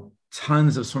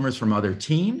 tons of swimmers from other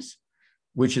teams,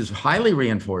 which is highly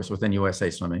reinforced within USA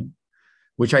Swimming,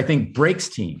 which I think breaks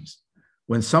teams.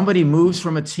 When somebody moves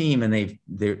from a team and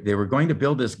they were going to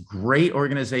build this great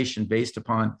organization based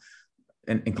upon,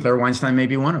 and Claire Weinstein may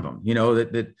be one of them,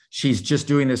 that she's just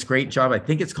doing this great job. I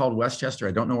think it's called Westchester.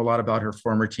 I don't know a lot about her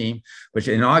former team, but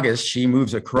in August, she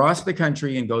moves across the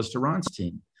country and goes to Ron's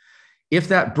team. If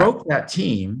that broke that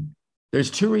team,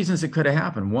 there's two reasons it could have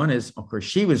happened. One is, of course,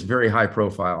 she was very high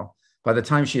profile. By the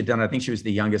time she had done, I think she was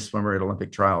the youngest swimmer at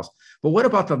Olympic trials. But what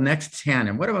about the next 10?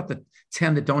 And what about the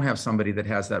 10 that don't have somebody that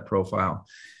has that profile?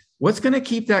 What's going to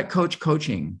keep that coach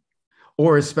coaching?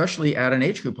 Or especially at an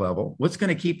age group level, what's going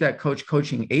to keep that coach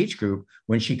coaching age group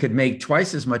when she could make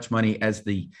twice as much money as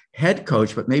the head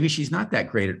coach, but maybe she's not that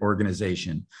great at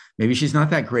organization. Maybe she's not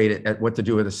that great at what to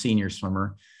do with a senior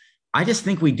swimmer. I just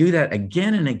think we do that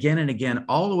again and again and again,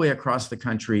 all the way across the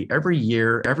country, every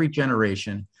year, every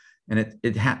generation. And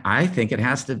I think it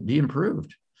has to be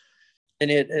improved. And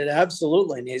it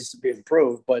absolutely needs to be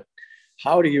improved, but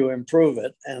how do you improve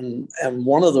it? And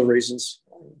one of the reasons,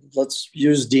 let's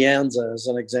use Deanza as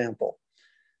an example.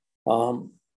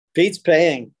 He's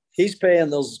paying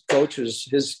those coaches,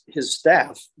 his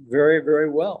staff very, very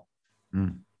well.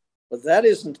 But that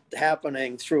isn't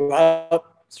happening throughout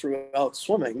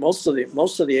swimming. Most of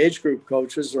the age group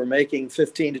coaches are making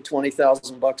 $15,000 to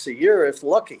 $20,000 a year, if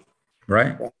lucky.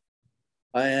 Right.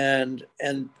 And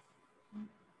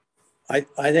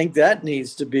I think that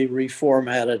needs to be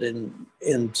reformatted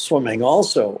in swimming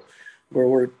also, where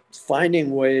we're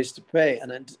finding ways to pay.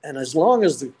 And as long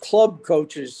as the club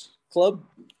coaching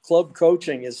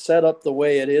is set up the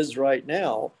way it is right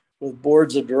now with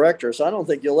boards of directors, I don't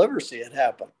think you'll ever see it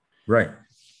happen. Right.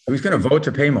 Who's going to vote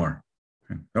to pay more?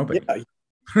 Nobody. Yeah,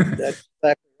 that's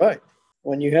exactly right.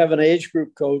 When you have an age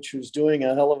group coach who's doing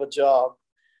a hell of a job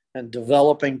and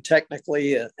developing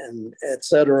technically and et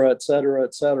cetera,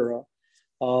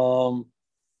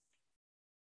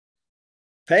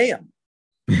 pay him.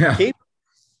 Yeah. Keep him.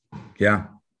 Yeah.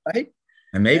 Right.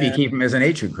 And maybe keep him as an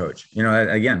age group coach.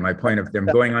 Again, my point of them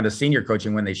going on to senior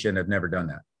coaching when they shouldn't have never done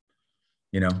that.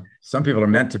 Some people are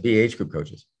meant to be age group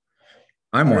coaches.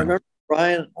 I remember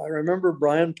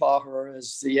Brian Paher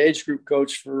as the age group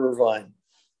coach for Irvine.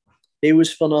 He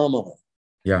was phenomenal.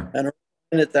 Yeah. And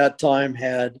Irvine at that time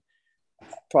had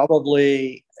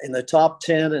probably in the top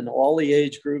 10 in all the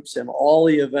age groups and all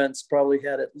the events, probably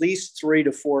had at least 3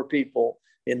 to 4 people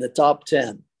in the top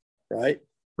 10. Right.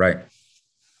 Right.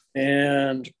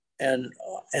 And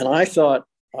I thought,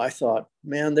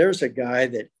 man, there's a guy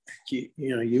that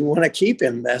you want to keep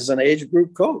him as an age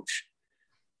group coach.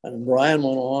 And Brian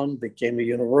went on, became a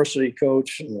university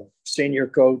coach and a senior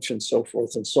coach and so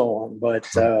forth and so on. But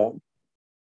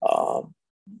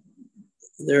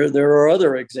there are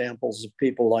other examples of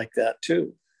people like that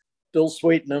too. Bill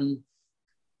Sweetenham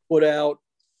put out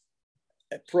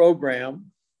a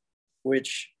program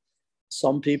which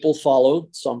some people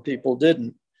followed, some people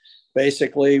didn't.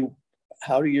 Basically,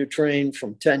 how do you train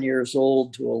from 10 years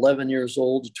old to 11 years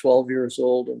old to 12 years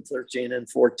old and 13 and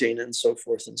 14 and so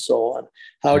forth and so on?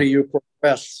 How do you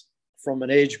progress from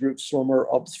an age group swimmer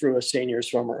up through a senior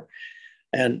swimmer?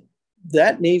 And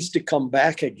that needs to come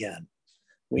back again.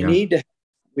 We need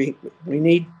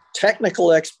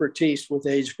technical expertise with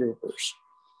age groupers,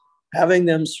 having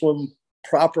them swim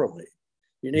properly.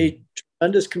 You need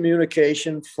tremendous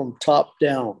communication from top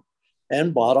down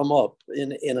and bottom up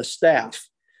in a staff,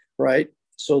 right?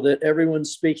 So that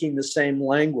everyone's speaking the same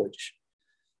language.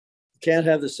 You can't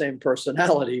have the same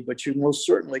personality, but you most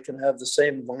certainly can have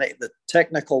the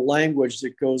technical language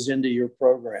that goes into your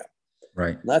program.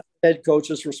 Right. And that's the head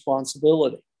coach's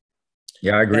responsibility.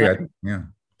 Yeah, I agree.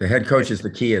 The head coach is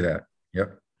the key of that.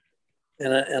 Yep.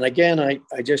 and again,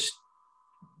 I just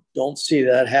don't see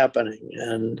that happening.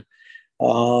 And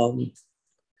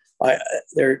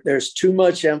there's too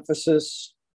much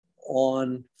emphasis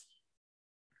on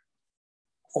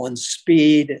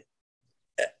speed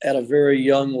at a very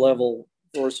young level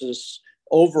versus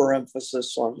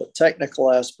overemphasis on the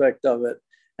technical aspect of it,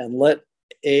 and let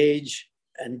age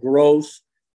and growth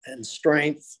and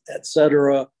strength,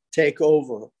 etc., take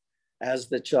over as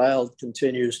the child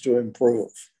continues to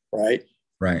improve, right?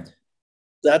 Right.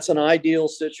 That's an ideal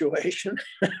situation,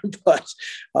 but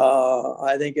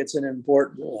I think it's an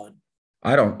important one.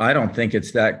 I don't think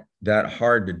it's that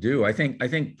hard to do. I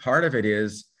think part of it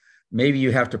is maybe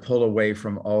you have to pull away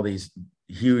from all these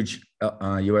huge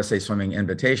USA Swimming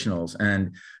invitationals.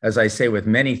 And as I say with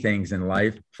many things in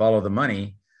life, follow the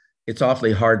money. It's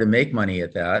awfully hard to make money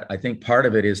at that. I think part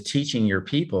of it is teaching your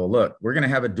people, look, we're going to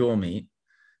have a dual meet.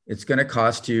 It's going to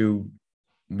cost you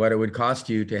what it would cost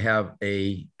you to have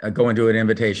a go into an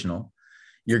invitational.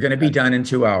 You're going to be done in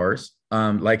 2 hours,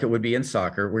 like it would be in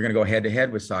soccer. We're going to go head to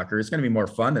head with soccer. It's going to be more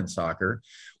fun than soccer.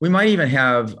 We might even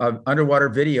have an underwater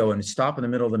video and stop in the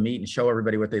middle of the meet and show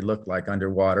everybody what they look like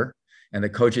underwater. And the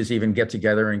coaches even get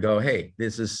together and go, hey,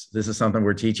 this is something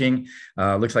we're teaching.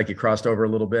 Looks like you crossed over a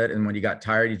little bit. And when you got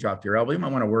tired, you dropped your elbow. You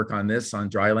might want to work on this on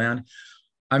dry land.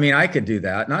 I mean, I could do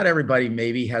that. Not everybody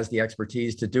maybe has the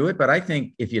expertise to do it, but I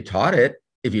think if you taught it,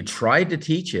 if you tried to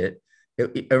teach it,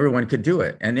 everyone could do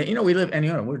it. And,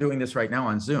 we're doing this right now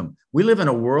on Zoom. We live in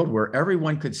a world where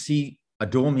everyone could see a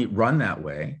dual meet run that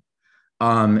way.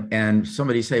 And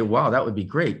somebody say, wow, that would be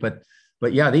great. But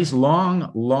yeah, these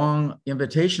long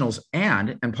invitationals,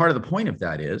 and part of the point of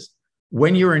that is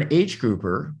when you're an age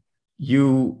grouper,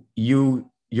 your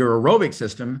aerobic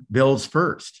system builds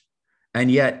first.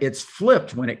 And yet it's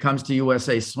flipped when it comes to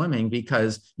USA Swimming,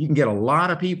 because you can get a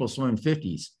lot of people swimming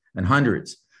 50s and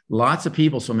 100s, lots of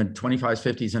people swimming 25s,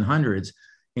 50s, and 100s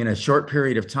in a short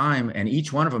period of time. And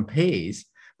each one of them pays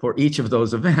for each of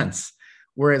those events.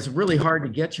 Whereas it's really hard to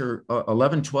get your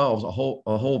 11, 12s,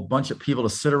 a whole bunch of people to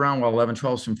sit around while 11,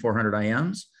 12s from 400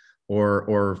 IMs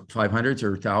or 500s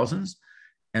or thousands.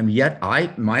 And yet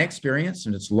my experience,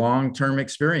 and it's long-term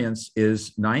experience,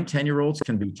 is 9, 10-year-olds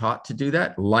can be taught to do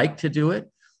that, like to do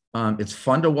it. It's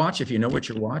fun to watch if you know what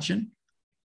you're watching.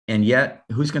 And yet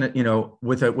who's going to,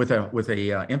 with a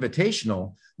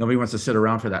invitational, nobody wants to sit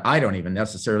around for that. I don't even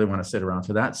necessarily want to sit around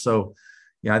for that. So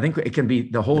yeah, I think it can be,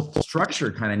 the whole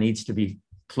structure kind of needs to be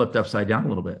flipped upside down a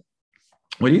little bit.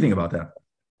 What do you think about that?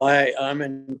 I'm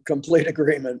in complete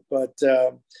agreement, but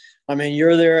I mean,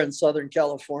 you're there in Southern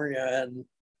California, and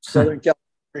Southern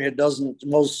California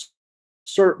most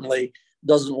certainly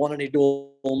doesn't want any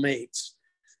dual meets.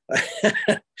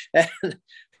 And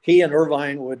he and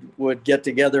Irvine would get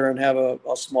together and have a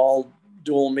small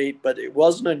dual meet, but it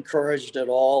wasn't encouraged at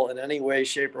all in any way,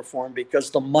 shape, or form,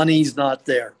 because the money's not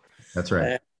there. That's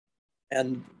right.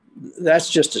 And that's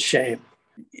just a shame.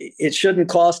 It shouldn't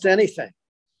cost anything.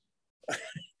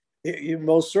 You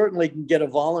most certainly can get a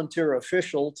volunteer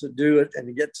official to do it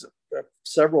and get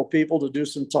several people to do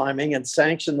some timing and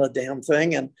sanction the damn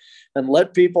thing and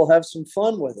let people have some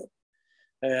fun with it.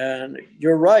 And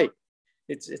you're right.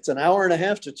 It's an hour and a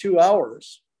half to 2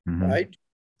 hours, right?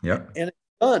 Yep. And it's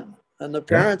done. And the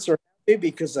parents are happy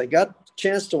because they got a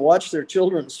chance to watch their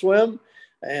children swim.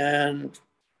 And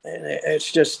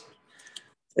it's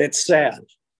sad.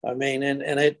 I mean, and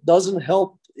it doesn't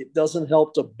help. It doesn't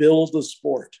help to build the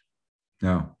sport.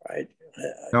 No. Right.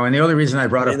 No, and the only reason I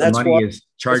brought up the money is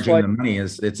charging the money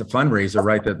is it's a fundraiser,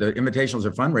 right? The invitationals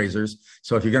are fundraisers.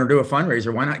 So if you're going to do a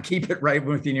fundraiser, why not keep it right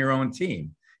within your own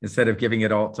team instead of giving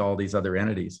it all to all these other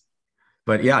entities?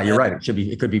 But yeah, you're right.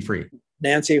 It could be free.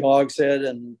 Nancy Hogshead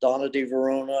and Donna Di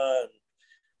Verona and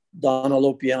Donna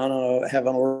Lupiano have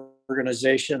an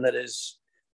organization that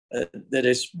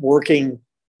is working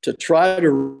to try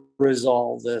to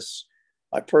resolve this.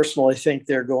 I personally think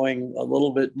they're going a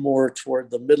little bit more toward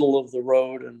the middle of the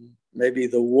road and maybe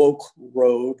the woke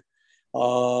road.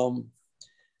 And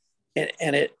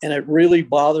it really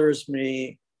bothers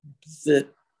me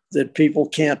that people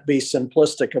can't be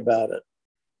simplistic about it.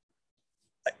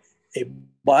 A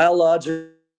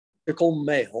biological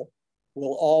male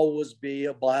will always be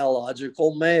a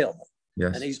biological male.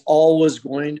 Yes. And he's always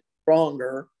going to be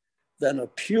stronger than a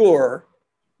pure,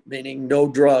 meaning no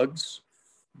drugs,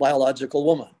 biological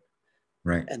woman.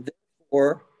 Right. And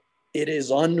therefore, it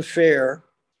is unfair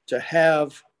to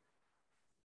have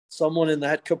someone in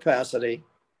that capacity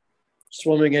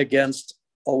swimming against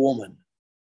a woman.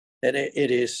 And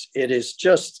it is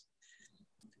just,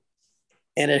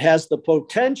 and it has the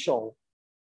potential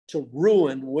to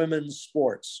ruin women's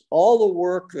sports. All the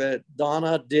work that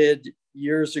Donna did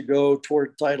years ago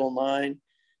toward Title IX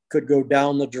could go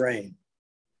down the drain.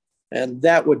 And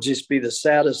that would just be the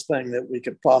saddest thing that we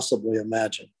could possibly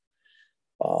imagine.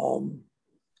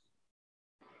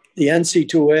 The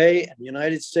NC2A and the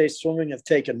United States Swimming have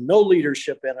taken no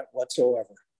leadership in it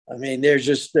whatsoever. I mean,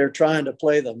 they're trying to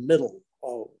play the middle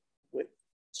with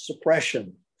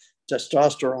suppression,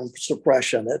 testosterone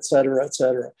suppression, et cetera, et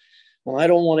cetera. And I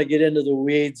don't want to get into the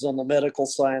weeds on the medical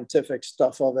scientific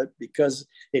stuff of it because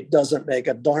it doesn't make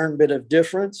a darn bit of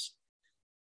difference.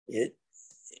 It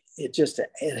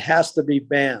has to be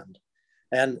banned.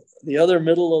 And the other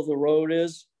middle of the road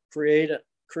is create a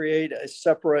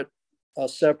separate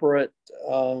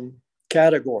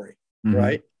category, Mm-hmm.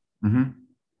 right? Mm-hmm.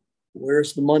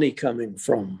 Where's the money coming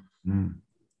from? Mm.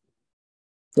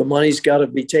 The money's got to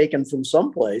be taken from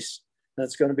someplace.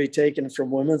 That's going to be taken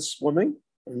from women's swimming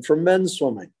and from men's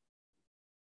swimming.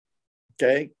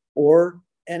 Okay. Or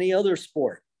any other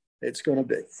sport. It's going to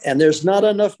be, and there's not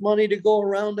enough money to go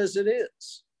around as it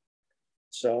is.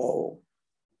 So,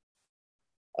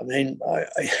 I mean,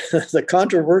 the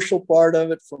controversial part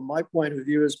of it from my point of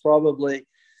view is probably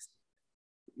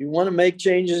you want to make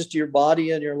changes to your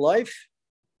body and your life,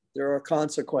 there are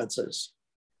consequences.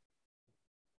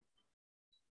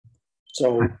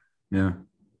 So yeah,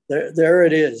 there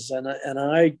it is. And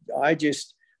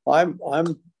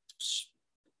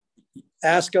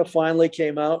ASCA finally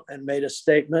came out and made a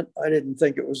statement. I didn't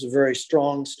think it was a very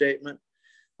strong statement.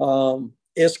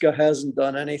 ISCA hasn't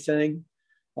done anything.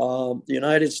 The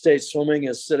United States Swimming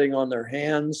is sitting on their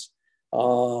hands,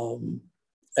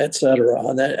 et cetera.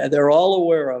 And they're all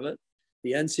aware of it.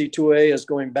 The NC2A is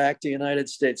going back to United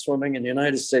States Swimming, and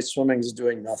United States Swimming is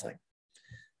doing nothing.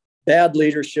 Bad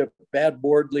leadership, bad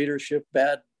board leadership,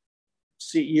 bad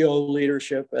CEO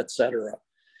leadership, et cetera.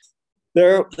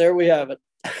 There we have it.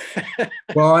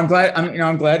 Well, I'm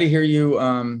glad to hear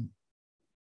you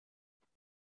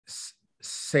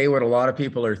say what a lot of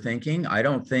people are thinking. I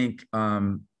don't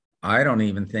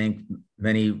even think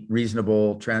many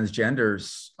reasonable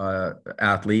transgenders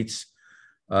athletes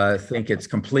think it's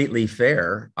completely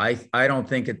fair. I don't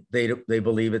think they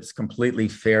believe it's completely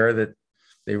fair that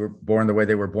they were born the way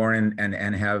they were born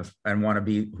and want to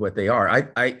be what they are.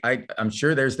 I'm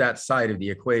sure there's that side of the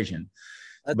equation.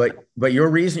 But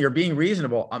you're being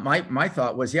reasonable. My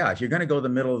thought was, yeah, if you're going to go the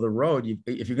middle of the road,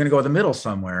 if you're going to go the middle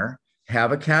somewhere,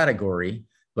 have a category.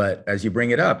 But as you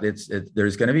bring it up,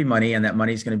 there's going to be money, and that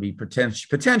money is going to be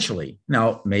potentially.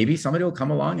 Now, maybe somebody will come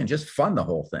along and just fund the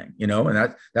whole thing,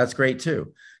 and that's great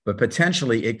too. But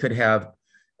potentially, it could have.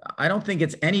 I don't think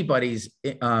it's anybody's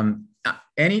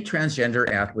any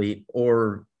transgender athlete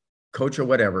or coach or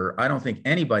whatever. I don't think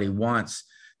anybody wants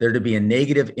there to be a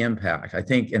negative impact. I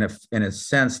think in a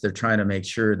sense, they're trying to make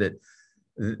sure that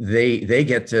they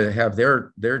get to have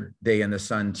their day in the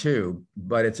sun too,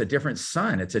 but it's a different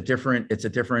sun. It's a different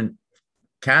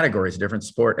category. It's a different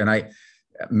sport. And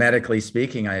medically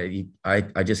speaking, I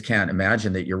just can't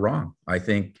imagine that you're wrong. I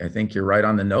think you're right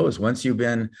on the nose. Once you've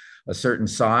been a certain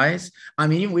size, I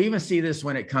mean, we even see this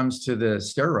when it comes to the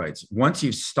steroids. Once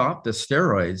you stop the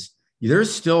steroids,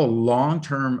 there's still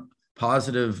long-term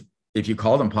positive, if you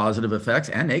call them positive effects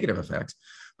and negative effects,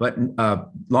 but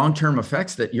long-term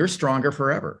effects that you're stronger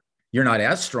forever. You're not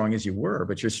as strong as you were,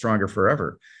 but you're stronger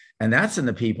forever. And that's in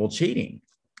the people cheating.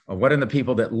 What in the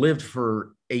people that lived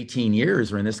for 18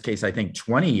 years, or in this case, I think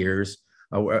 20 years,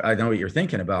 I know what you're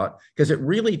thinking about, because it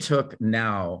really took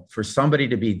now for somebody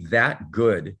to be that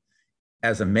good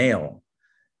as a male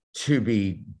to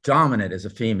be dominant as a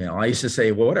female. I used to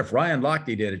say, well, what if Ryan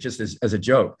Lochte did it, just as a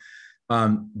joke?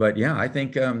 But yeah, I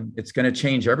think it's going to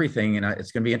change everything. And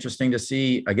it's going to be interesting to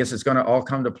see. I guess it's going to all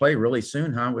come to play really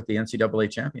soon, with the NCAA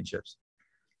championships.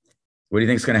 What do you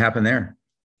think is going to happen there?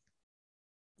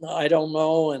 I don't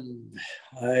know. And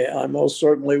I most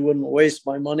certainly wouldn't waste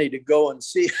my money to go and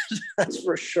see it. That's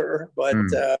for sure. But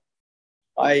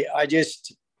I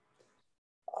just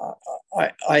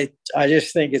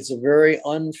think it's a very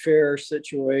unfair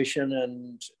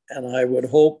situation. And I would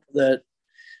hope that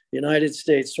United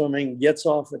States Swimming gets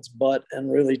off its butt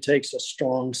and really takes a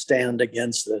strong stand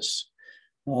against this.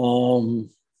 And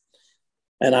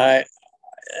that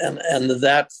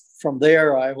from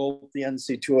there, I hope the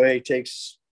NC2A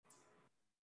takes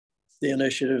the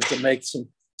initiative to make some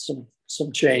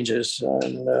changes.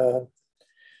 And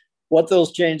what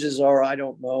those changes are, I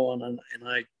don't know. And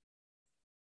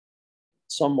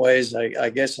some ways, I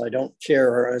guess I don't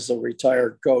care as a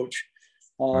retired coach.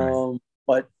 Right.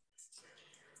 But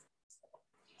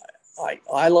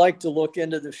I like to look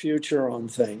into the future on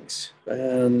things.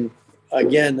 And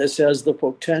again, this has the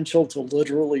potential to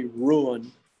literally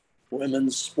ruin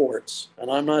women's sports. And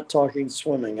I'm not talking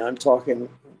swimming, I'm talking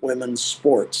women's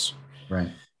sports. Right.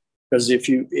 Because if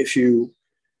you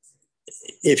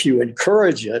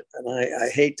encourage it, and I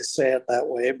hate to say it that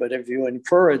way, but if you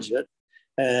encourage it,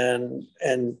 and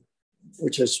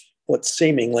which is what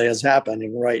seemingly is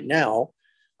happening right now,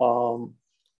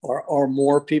 are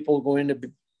more people going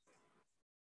to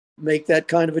make that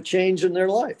kind of a change in their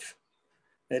life?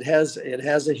 It has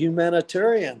a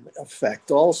humanitarian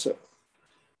effect also.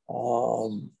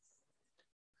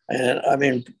 And I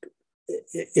mean,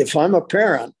 if I'm a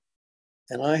parent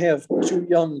and I have two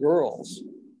young girls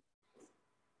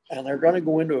and they're going to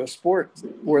go into a sport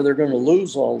where they're going to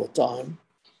lose all the time,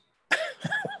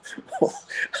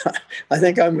 I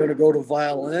think I'm going to go to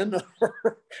violin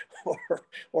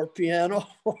or piano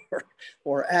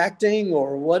or acting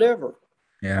or whatever.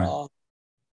 Yeah.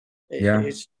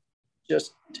 It's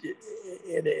just,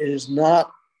 it is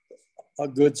not a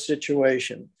good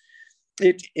situation.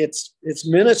 It's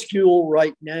minuscule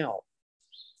right now,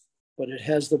 but it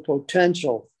has the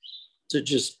potential to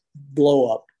just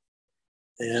blow up.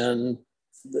 And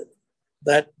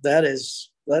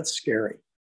that's scary.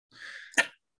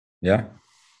 Yeah.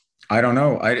 I don't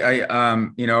know. I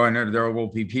know there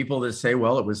will be people that say,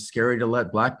 well, it was scary to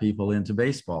let Black people into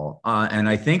baseball. And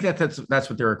I think that's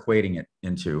what they're equating it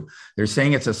into. They're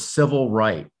saying it's a civil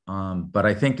right. But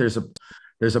I think there's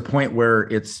a point where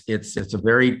it's a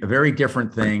very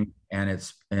different thing. And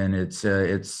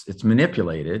it's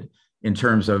manipulated in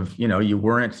terms of, you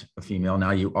weren't a female,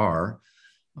 now you are.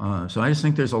 So I just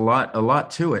think there's a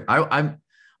lot to it.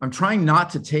 I'm trying not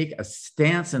to take a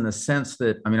stance in the sense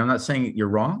that, I'm not saying you're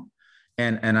wrong.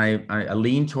 And I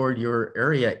lean toward your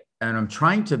area, and I'm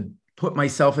trying to put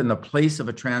myself in the place of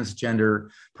a transgender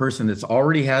person that's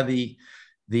already had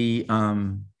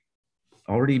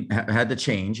already had the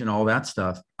change and all that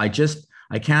stuff. I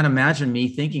can't imagine me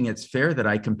thinking it's fair that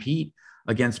I compete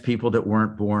against people that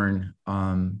weren't born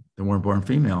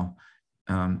female.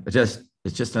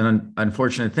 It's just an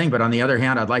unfortunate thing. But on the other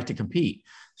hand, I'd like to compete.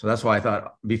 So that's why I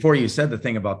thought, before you said the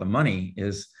thing about the money,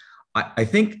 is I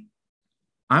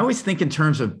always think in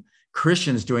terms of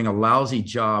Christians doing a lousy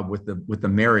job with the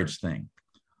marriage thing.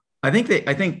 I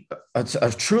think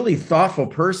a truly thoughtful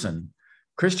person,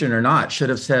 Christian or not, should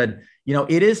have said,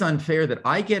 it is unfair that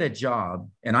I get a job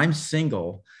and I'm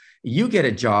single, you get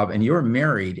a job and you're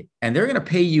married, and they're going to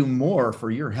pay you more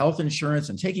for your health insurance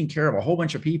and taking care of a whole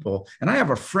bunch of people. And I have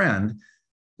a friend,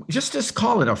 just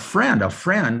call it a friend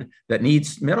that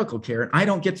needs medical care, and I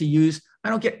don't get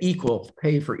equal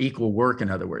pay for equal work. In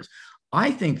other words, I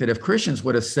think that if Christians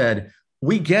would have said,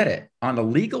 we get it on a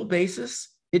legal basis,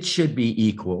 it should be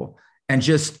equal, and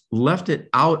just left it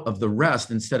out of the rest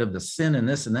instead of the sin and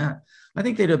this and that, I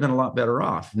think they'd have been a lot better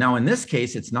off. Now, in this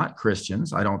case, it's not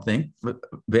Christians, I don't think,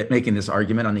 making this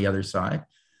argument on the other side.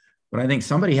 But I think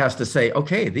somebody has to say,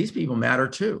 okay, these people matter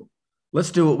too.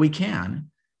 Let's do what we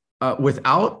can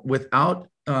without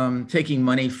taking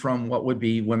money from what would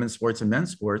be women's sports and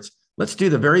men's sports. Let's do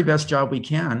the very best job we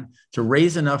can to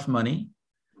raise enough money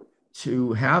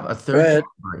to have a third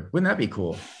category. Wouldn't that be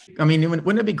cool?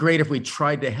 Wouldn't it be great if we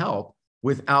tried to help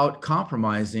without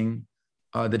compromising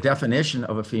the definition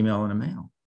of a female and a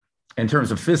male in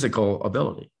terms of physical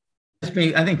ability? I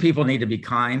think people need to be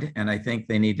kind, and I think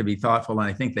they need to be thoughtful, and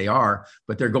I think they are,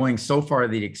 but they're going so far to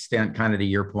the extent, kind of to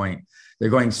your point, they're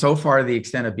going so far to the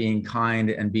extent of being kind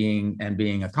and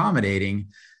being accommodating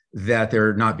that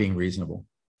they're not being reasonable.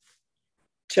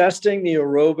 Testing the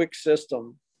aerobic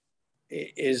system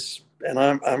is, and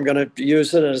I'm going to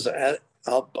use it as,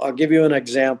 I'll give you an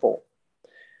example.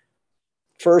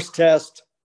 First test,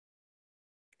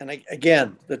 and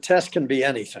again, the test can be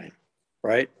anything,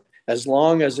 right? As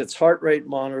long as it's heart rate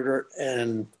monitored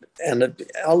and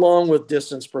along with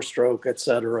distance per stroke, et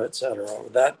cetera, et cetera.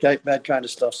 That kind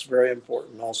of stuff's very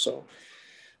important also.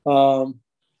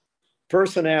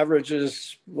 Person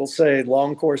averages, we'll say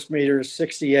long course meters,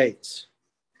 68s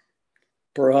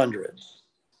per 100.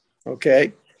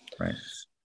 Okay. Right.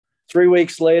 3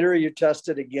 weeks later, you test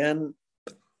it again,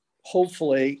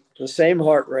 hopefully the same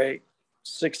heart rate,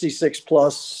 66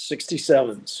 plus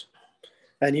 67s.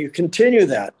 And you continue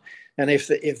that. And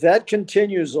if that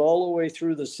continues all the way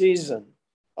through the season,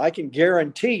 I can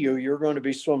guarantee you're going to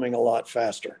be swimming a lot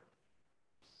faster.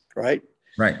 Right?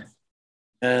 Right.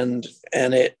 And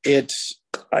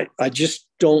I just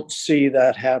don't see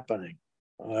that happening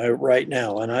right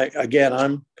now. And I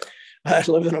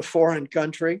live in a foreign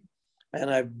country, and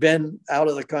I've been out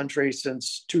of the country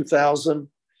since 2000.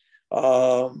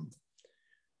 But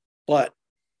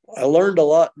I learned a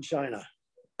lot in China.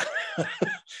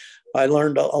 I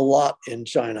learned a lot in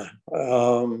China.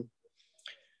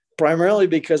 primarily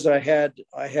because I had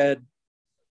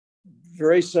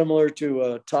very similar to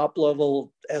a top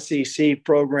level SEC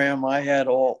program. I had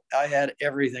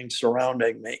everything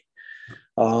surrounding me.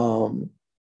 The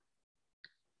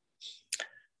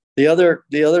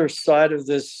other side of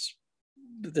this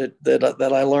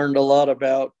that I learned a lot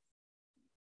about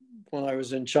when I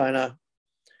was in China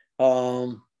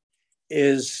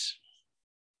is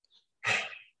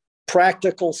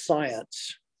practical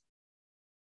science.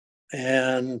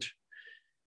 And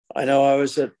I know I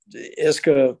was at the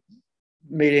ISCA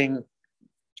meeting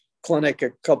clinic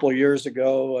a couple of years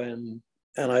ago, and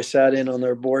I sat in on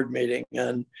their board meeting.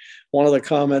 And one of the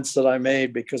comments that I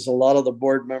made, because a lot of the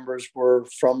board members were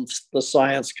from the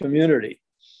science community,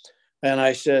 and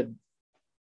I said,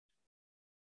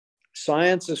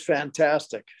 science is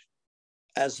fantastic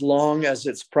as long as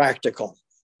it's practical.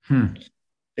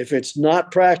 If it's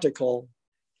not practical,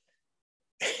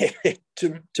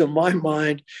 to my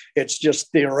mind, it's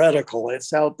just theoretical.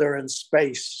 It's out there in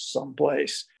space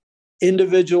someplace.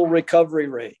 Individual recovery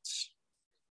rates.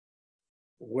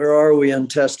 Where are we in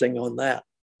testing on that?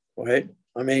 Right?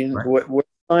 I mean, right. What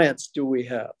science do we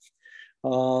have?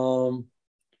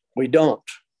 We don't.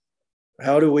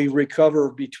 How do we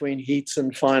recover between heats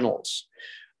and finals?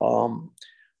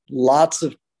 Lots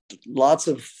of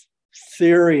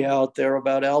theory out there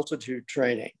about altitude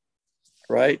training,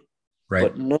 right? Right.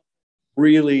 But not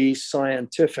really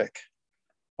scientific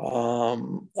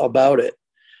about it.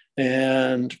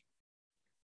 And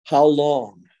how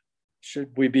long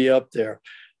should we be up there?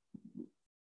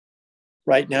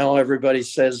 Right now, everybody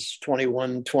says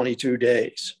 21, 22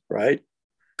 days, right?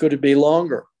 Could it be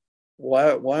longer?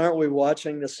 Why aren't we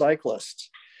watching the cyclists?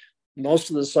 Most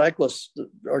of the cyclists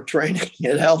are training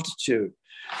at altitude,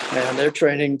 and they're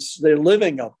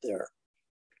living up there,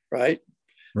 right?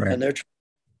 Right. And they're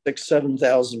 6,000,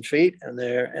 7,000 feet, and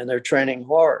they're training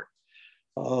hard.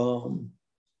 One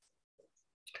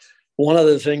of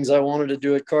the things I wanted to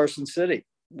do at Carson City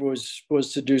was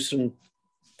to do some. It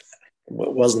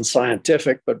wasn't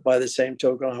scientific, but by the same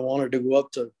token, I wanted to go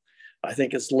up to, I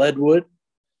think it's Leadwood,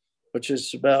 which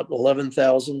is about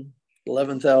 11,000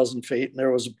 feet. And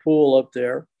there was a pool up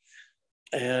there,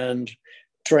 and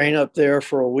train up there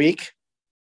for a week,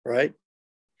 right?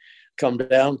 Come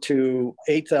down to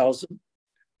 8,000,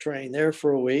 train there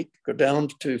for a week, go down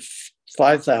to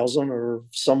 5,000 or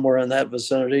somewhere in that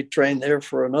vicinity, train there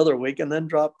for another week, and then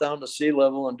drop down to sea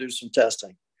level and do some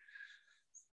testing.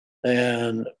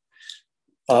 And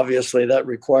obviously that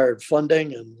required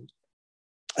funding, and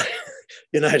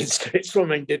United States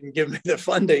Swimming didn't give me the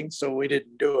funding, so we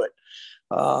didn't do it.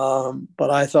 But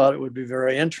I thought it would be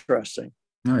very interesting.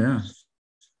 Oh yeah.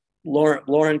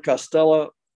 Lauren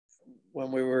Costello,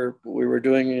 when we were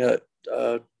doing an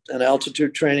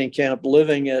altitude training camp,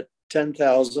 living at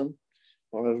 10,000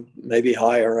 or maybe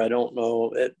higher, I don't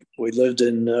know. We lived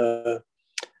in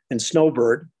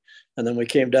Snowbird, and then we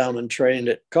came down and trained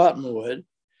at Cottonwood,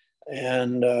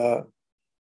 and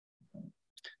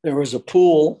there was a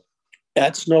pool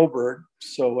at Snowbird.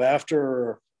 So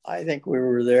after, I think we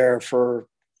were there for,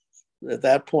 at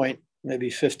that point, maybe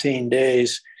 15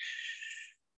 days.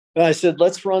 And I said,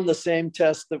 let's run the same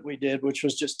test that we did, which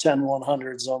was just 10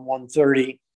 100s on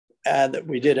 130, and that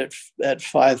we did at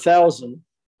 5,000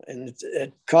 and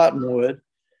at Cottonwood.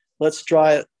 Let's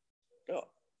try it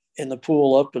in the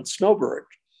pool up at Snowbird.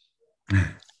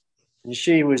 And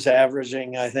she was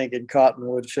averaging, I think, in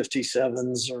Cottonwood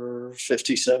 57s or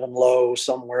 57 low,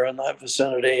 somewhere in that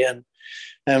vicinity. And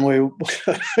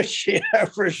she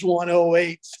averaged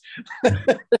 108s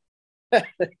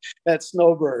at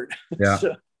Snowbird. Yeah.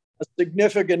 So a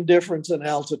significant difference in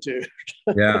altitude.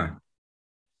 Yeah.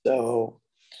 So,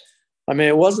 I mean,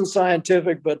 it wasn't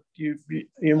scientific, but you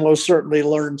most certainly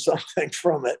learned something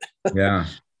from it. Yeah.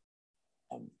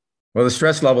 Well, the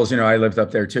stress levels, I lived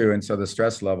up there too. And so the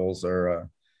stress levels are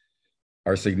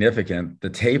significant.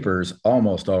 The tapers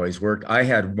almost always worked. I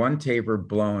had one taper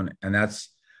blown, and that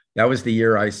was the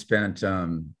year I spent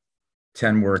 10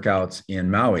 workouts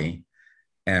in Maui,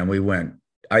 and we went,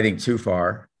 I think, too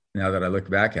far now that I look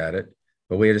back at it,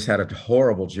 but we just had a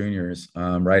horrible juniors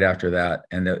right after that.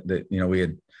 And we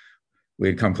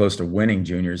had come close to winning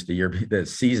juniors the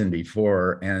season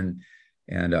before. And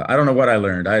I don't know what I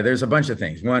learned. There's a bunch of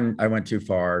things. One, I went too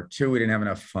far. Two, we didn't have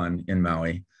enough fun in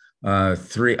Maui.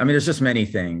 Three, I mean, there's just many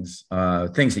things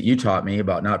that you taught me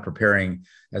about not preparing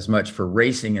as much for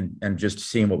racing and just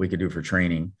seeing what we could do for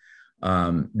training.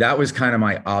 That was kind of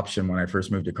my option when I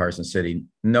first moved to Carson City.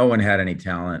 No one had any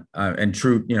talent and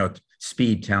true,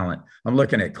 speed talent. I'm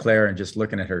looking at Claire and just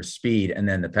looking at her speed, and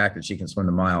then the fact that she can swim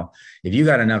the mile. If you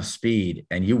got enough speed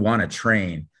and you want to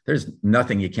train, there's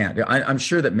nothing you can't do. I'm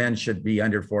sure that men should be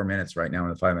under 4 minutes right now in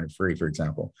the 500 free, for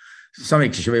example.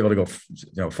 Somebody should be able to go,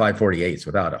 5:48s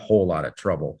without a whole lot of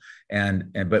trouble.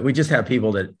 But we just have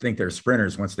people that think they're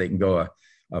sprinters once they can go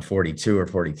a 42 or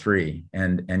 43.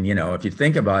 And if you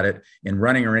think about it, in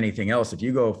running or anything else, if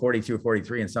you go 42 or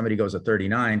 43 and somebody goes a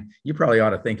 39, you probably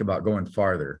ought to think about going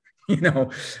farther,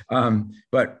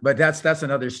 but that's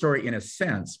another story in a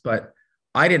sense. But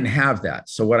I didn't have that.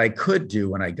 So what I could do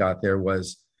when I got there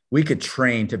was we could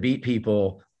train to beat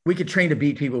people. We could train to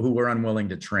beat people who were unwilling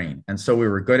to train. And so we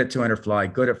were good at 200 fly,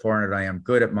 good at 400 IM,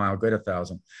 good at mile, good at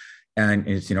 1,000, and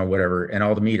it's, whatever, and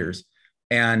all the meters.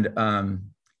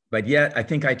 But yet I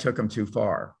think I took them too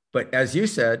far. But as you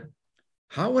said,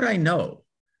 how would I know?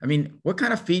 I mean, what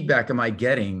kind of feedback am I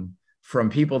getting from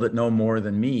people that know more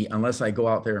than me, unless I go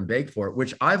out there and beg for it,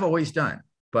 which I've always done,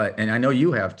 and I know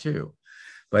you have too,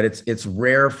 but it's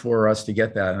rare for us to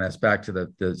get that. And that's back to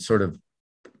the sort of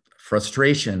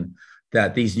frustration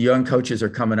that these young coaches are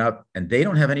coming up and they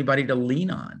don't have anybody to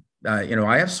lean on.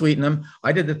 I have Sweetenham.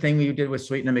 I did the thing you did with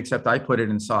Sweetenham, except I put it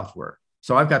in software.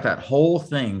 So I've got that whole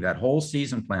thing, that whole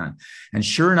season plan. And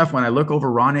sure enough, when I look over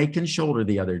Ron Aitken's shoulder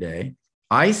the other day,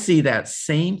 I see that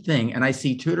same thing. And I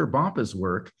see Tudor Bompa's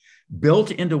work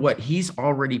built into what he's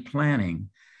already planning.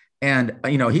 And,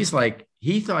 he's like,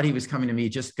 he thought he was coming to me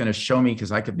just going to show me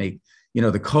because I could make,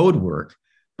 the code work.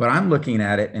 But I'm looking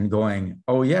at it and going,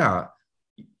 oh, yeah,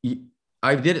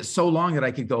 I did it so long that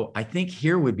I could go, I think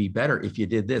here would be better if you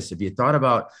did this. If you thought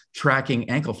about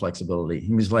tracking ankle flexibility.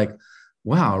 He was like,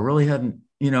 wow, I really hadn't,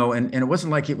 and it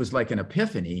wasn't like it was like an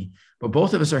epiphany, but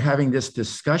both of us are having this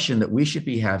discussion that we should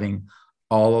be having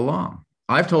all along.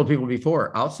 I've told people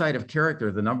before, outside of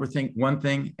character, the one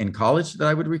thing in college that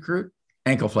I would recruit,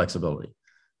 ankle flexibility.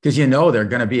 Because they're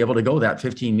going to be able to go that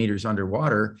 15 meters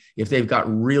underwater if they've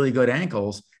got really good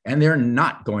ankles, and they're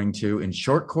not going to in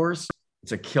short course.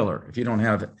 It's a killer if you don't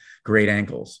have great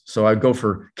ankles. So I'd go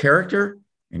for character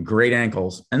and great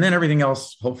ankles, and then everything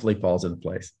else hopefully falls into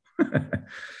place.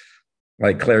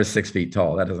 Like Claire's 6 feet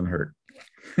tall. That doesn't hurt.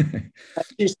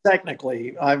 She's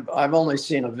technically, I've only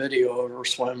seen a video of her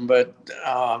swim, but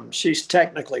she's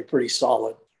technically pretty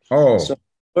solid. Oh, so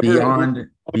beyond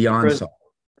solid.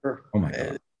 Oh my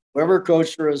God. Whoever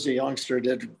coached her as a youngster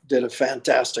did a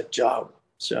fantastic job.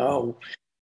 So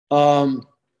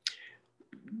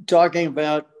talking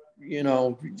about,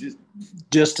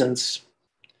 distance,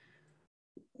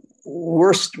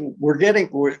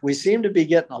 we seem to be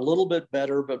getting a little bit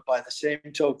better, but by the same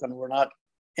token, we're not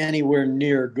anywhere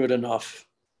near good enough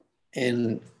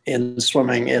in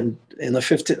swimming in the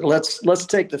 15. Let's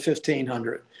take the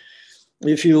 1500.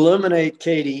 If you eliminate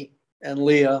Katie and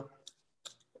Leah,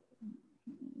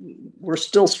 we're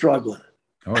still struggling.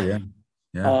 Oh yeah.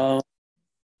 Yeah.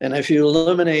 And if you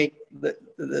eliminate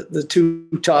the two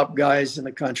top guys in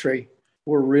the country,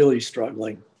 we're really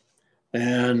struggling.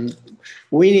 And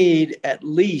we need at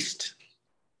least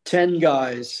 10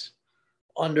 guys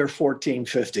under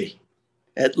 1450,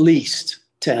 at least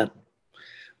 10.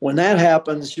 When that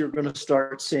happens, you're going to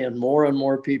start seeing more and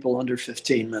more people under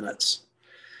 15 minutes.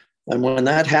 And when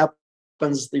that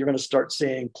happens, you're going to start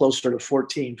seeing closer to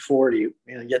 1440.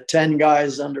 Get 10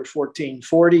 guys under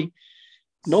 1440.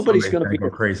 Nobody's going to go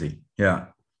crazy. Yeah.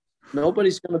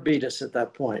 Nobody's going to beat us at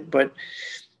that point. But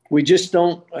we just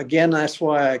don't, again, that's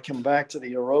why I come back to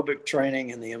the aerobic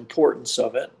training and the importance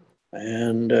of it.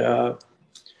 And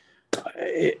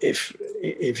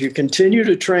if you continue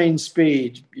to train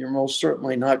speed, you're most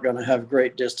certainly not going to have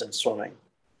great distance swimming.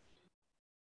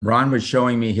 Ron was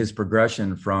showing me his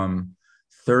progression from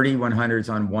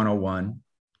 3100s on 101.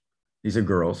 These are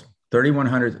girls.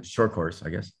 3100 short course, I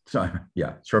guess. So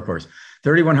yeah, short course.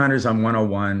 3100s on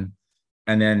 101,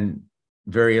 and then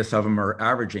various of them are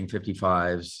averaging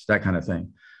 55s, that kind of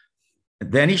thing.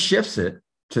 Then he shifts it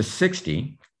to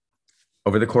 60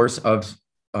 over the course of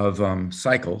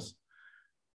cycles,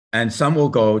 and some will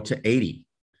go to 80.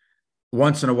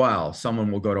 Once in a while,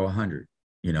 someone will go to 100.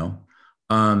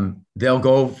 They'll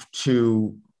go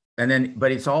to,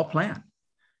 but it's all planned,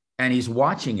 and he's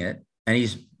watching it, and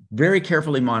he's very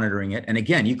carefully monitoring it. And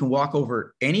again, you can walk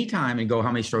over any time and go,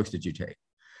 how many strokes did you take?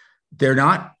 They're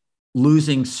not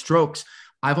losing strokes.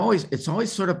 It's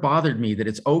always sort of bothered me that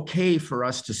it's okay for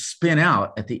us to spin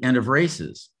out at the end of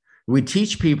races. We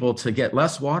teach people to get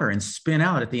less water and spin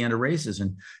out at the end of races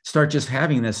and start just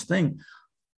having this thing.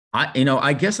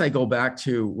 I guess I go back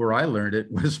to where I learned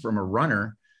it was from a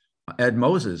runner, Ed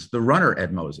Moses, the runner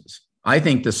Ed Moses. I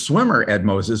think the swimmer, Ed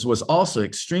Moses, was also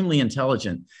extremely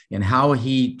intelligent in how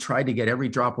he tried to get every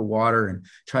drop of water and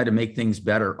try to make things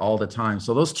better all the time.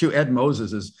 So those two Ed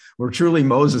Moseses were truly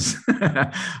Moses.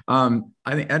 I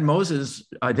think Ed Moses,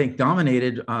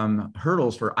 dominated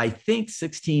hurdles for,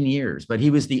 16 years, but he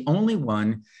was the only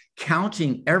one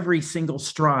counting every single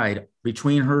stride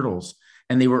between hurdles,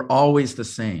 and they were always the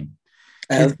same.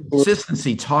 His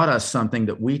consistency taught us something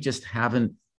that we just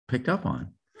haven't picked up on.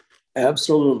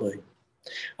 Absolutely.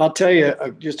 I'll tell you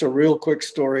just a real quick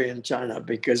story in China,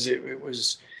 because it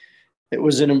was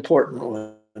an important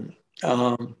one.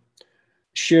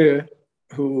 Xu,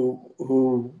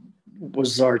 who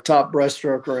was our top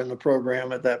breaststroker in the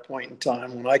program at that point in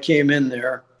time, when I came in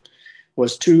there,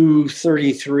 was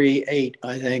 2:33.8,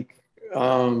 I think,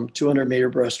 200-meter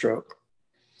breaststroke.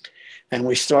 And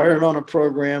we started on a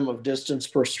program of distance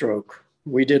per stroke.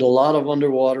 We did a lot of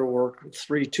underwater work,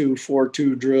 3-2,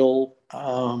 4-2 drill,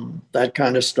 that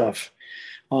kind of stuff.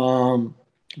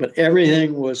 But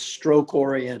everything was stroke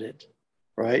oriented,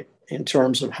 right? In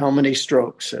terms of how many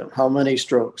strokes,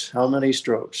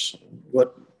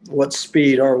 what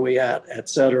speed are we at, et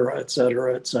cetera, et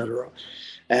cetera, et cetera.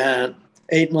 And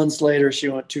 8 months later, she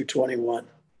went 221.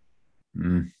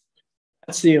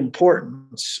 That's the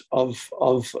importance of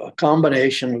a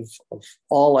combination of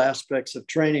all aspects of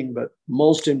training, but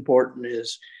most important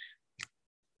is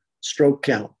stroke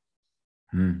count.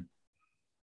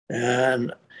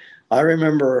 And I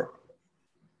remember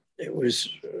it was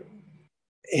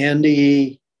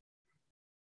Andy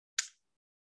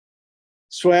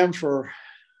swam for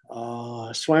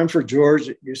George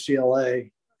at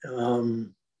UCLA.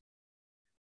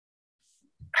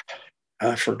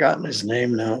 I've forgotten his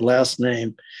name now, last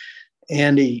name.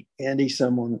 Andy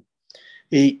someone.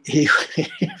 He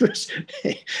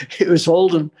was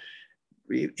holding.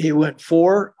 He went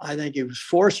four. I think it was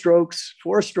 4 strokes,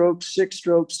 6 strokes, 6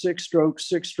 strokes, 6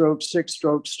 strokes, 6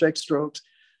 strokes, 6 strokes,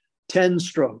 10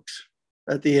 strokes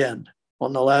at the end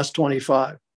on the last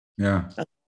 25. Yeah,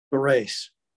 the race,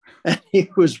 and he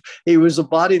was a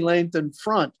body length in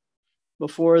front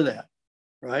before that,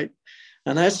 right?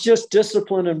 And that's just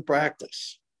discipline and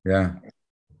practice. Yeah,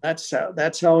 that's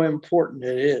how important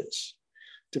it is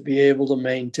to be able to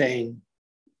maintain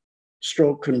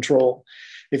stroke control.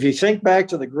 If you think back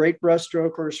to the great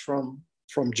breaststrokers from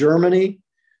Germany,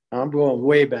 I'm going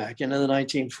way back into the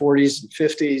 1940s and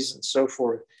 50s and so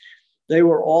forth. They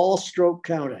were all stroke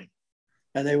counting,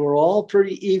 and they were all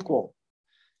pretty equal.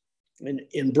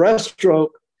 In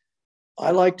breaststroke, I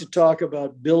like to talk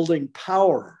about building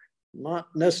power, not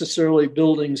necessarily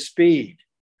building speed,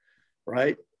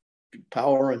 right?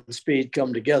 Power and speed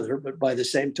come together, but by the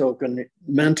same token,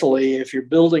 mentally, if you're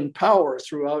building power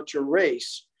throughout your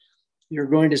race, you're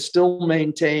going to still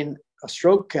maintain a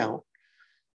stroke count,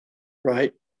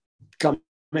 right? Coming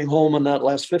home in that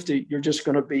last 50, you're just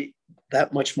going to be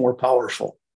that much more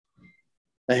powerful.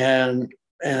 And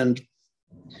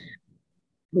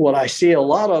what I see a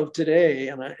lot of today,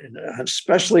 and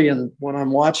especially when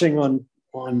I'm watching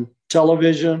on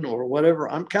television or whatever,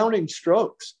 I'm counting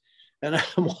strokes, and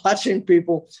I'm watching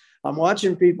people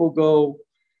go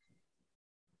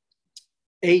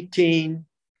 18,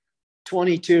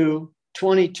 22,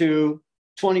 22,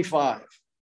 25,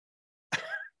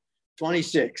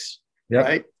 26, yep.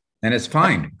 Right? And it's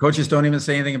fine. Coaches don't even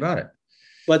say anything about it.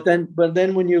 But then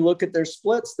when you look at their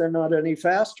splits, they're not any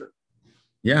faster.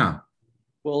 Yeah.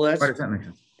 Well, that's, why does that make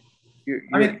sense?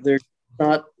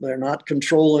 They're not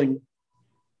controlling.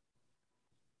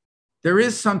 There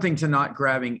is something to not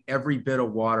grabbing every bit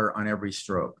of water on every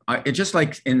stroke. It's just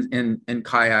like in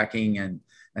kayaking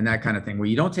and that kind of thing, where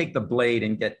you don't take the blade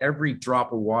and get every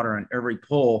drop of water on every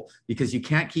pull because you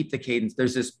can't keep the cadence.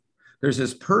 There's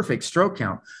this perfect stroke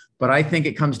count. But I think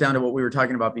it comes down to what we were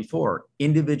talking about before,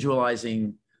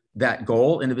 individualizing that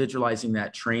goal, individualizing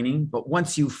that training. But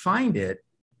once you find it,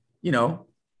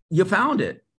 you found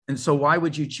it. And so why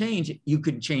would you change? You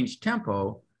could change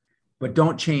tempo, but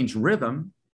don't change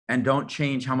rhythm, and don't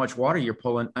change how much water you're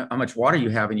pulling, how much water you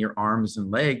have in your arms and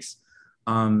legs,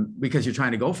 because you're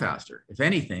trying to go faster. If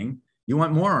anything, you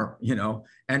want more,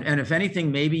 and if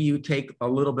anything, maybe you take a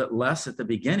little bit less at the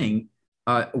beginning,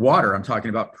 water, I'm talking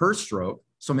about per stroke.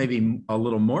 So maybe a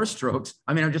little more strokes.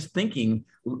 I mean, I'm just thinking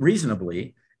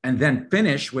reasonably, and then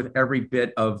finish with every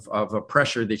bit of a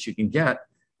pressure that you can get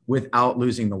without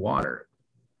losing the water.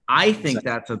 I think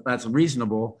that's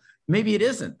reasonable. Maybe it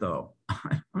isn't, though.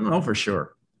 I don't know for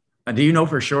sure. Do you know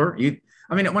for sure?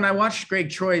 When I watched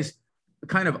Greg Troy's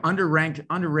kind of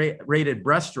underrated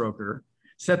breaststroker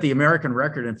set the American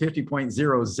record in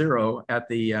 50.00 at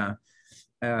the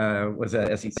was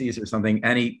that SECs or something,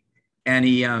 and he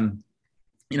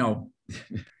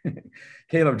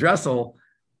Caleb Dressel,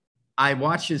 I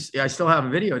still have a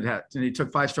video of that, and he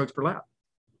took 5 strokes per lap.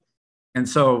 And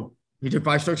so he took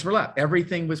 5 strokes per lap.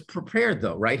 Everything was prepared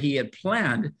though, right? He had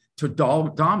planned to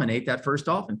dominate that first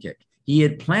dolphin kick. He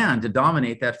had planned to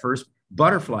dominate that first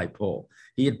butterfly pull.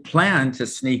 He had planned to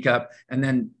sneak up and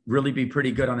then really be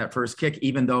pretty good on that first kick,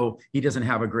 even though he doesn't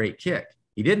have a great kick.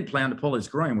 He didn't plan to pull his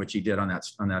groin, which he did on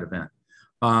that event.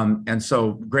 And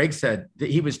so Greg said that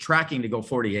he was tracking to go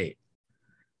 48,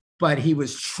 but he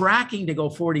was tracking to go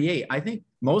 48. I think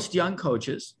most young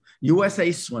coaches,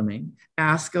 USA Swimming,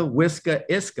 ASCA, WISCA,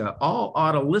 ISCA, all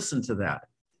ought to listen to that.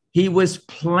 He was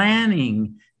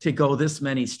planning to go this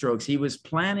many strokes. He was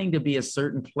planning to be a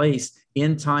certain place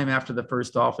in time after the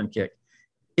first dolphin kick.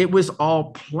 It was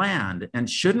all planned. And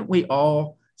shouldn't we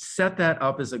all set that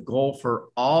up as a goal for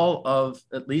all of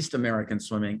at least American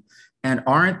swimming? And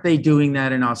aren't they doing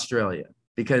that in Australia?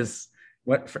 Because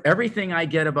for everything I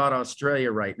get about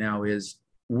Australia right now is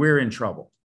we're in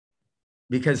trouble,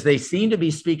 because they seem to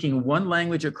be speaking one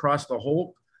language across the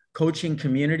whole coaching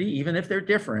community, even if they're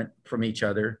different from each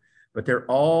other, but they're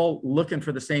all looking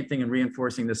for the same thing and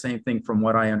reinforcing the same thing from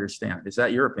what I understand. Is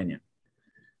that your opinion?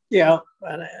 Yeah.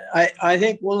 And I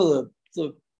think one of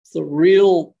the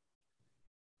real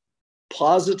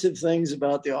positive things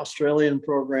about the Australian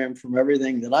program, from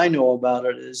everything that I know about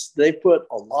it, is they put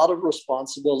a lot of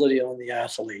responsibility on the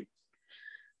athlete,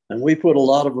 and we put a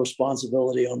lot of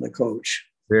responsibility on the coach.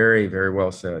 Very, very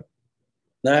well said.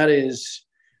 That is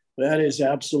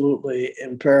absolutely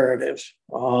imperative.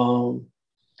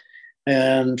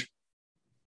 And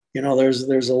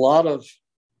there's a lot of,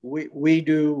 we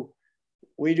do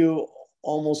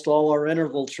almost all our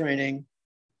interval training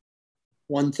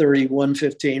 1:30,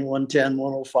 1:15, 1:10,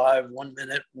 1:05, 1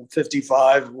 minute,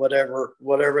 55,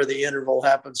 whatever the interval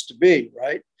happens to be,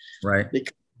 right? Right.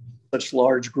 Because such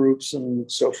large groups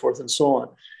and so forth and so on.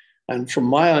 And from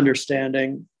my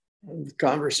understanding,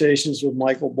 conversations with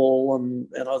Michael Bull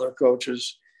and other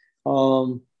coaches,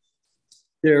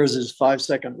 theirs is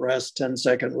 5-second rest,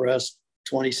 10-second rest,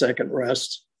 20-second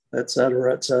rest, et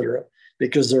cetera,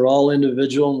 because they're all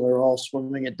individual and they're all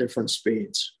swimming at different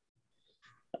speeds.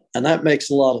 And that makes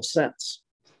a lot of sense.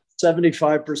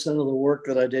 75% of the work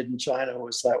that I did in China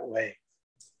was that way,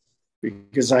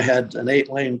 because I had an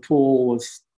 8-lane pool with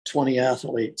 20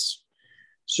 athletes.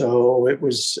 So it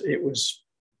was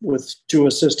with 2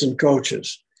 assistant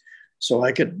coaches. So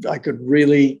I could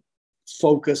really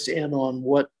focus in on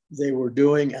what they were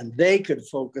doing, and they could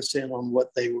focus in on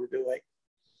what they were doing.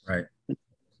 Right.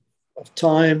 Of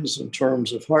times, in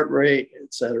terms of heart rate,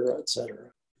 et cetera, et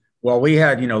cetera. Well, we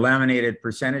had, laminated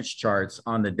percentage charts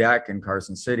on the deck in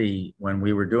Carson City when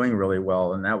we were doing really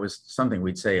well. And that was something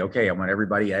we'd say, okay, I want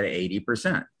everybody at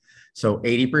 80%. So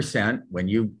 80% when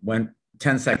you went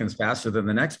 10 seconds faster than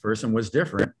the next person was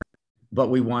different, but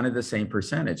we wanted the same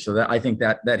percentage. So I think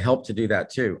that helped to do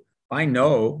that too. I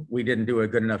know we didn't do a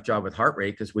good enough job with heart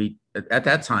rate, because at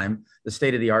that time, the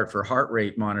state of the art for heart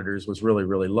rate monitors was really,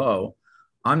 really low.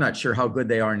 I'm not sure how good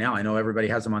they are now. I know everybody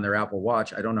has them on their Apple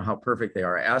Watch. I don't know how perfect they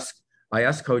are. I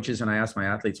ask coaches and I ask my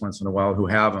athletes once in a while who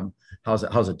have them, how's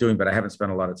it doing? But I haven't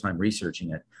spent a lot of time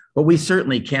researching it. But we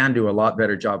certainly can do a lot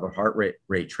better job of heart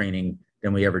rate training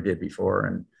than we ever did before.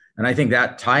 And I think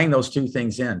that tying those two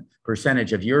things in,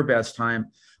 percentage of your best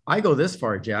time. I go this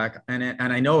far, Jack, and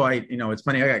I know it's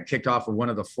funny. I got kicked off of one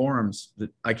of the forums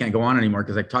that I can't go on anymore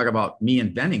because I talk about me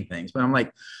inventing things. But I'm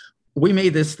like, we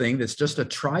made this thing that's just a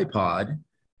tripod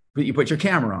that you put your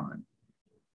camera on.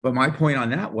 But my point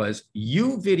on that was,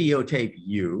 you videotape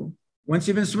you. Once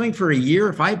you've been swimming for a year,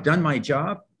 if I've done my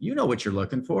job, you know what you're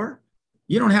looking for.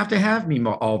 You don't have to have me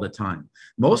all the time.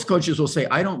 Most coaches will say,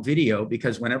 I don't video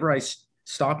because whenever I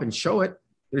stop and show it,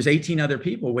 there's 18 other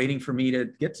people waiting for me to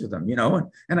get to them,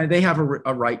 and they have a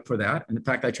right for that. And in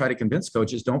fact, I try to convince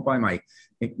coaches, don't buy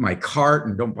my cart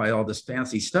and don't buy all this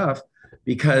fancy stuff,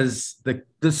 because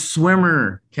the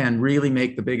swimmer can really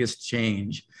make the biggest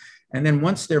change. And then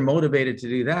once they're motivated to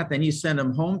do that, then you send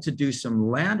them home to do some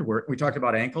land work. We talked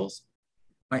about ankles,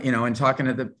 and talking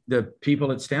to the people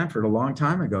at Stanford a long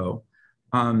time ago,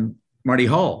 Marty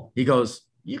Hull, he goes,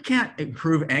 you can't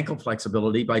improve ankle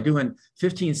flexibility by doing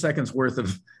 15 seconds worth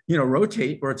of,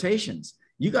 rotations.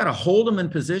 You got to hold them in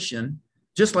position,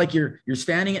 just like you're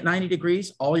standing at 90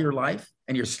 degrees all your life,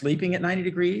 and you're sleeping at 90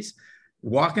 degrees,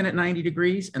 walking at 90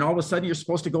 degrees, and all of a sudden you're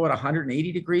supposed to go at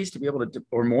 180 degrees to be able to,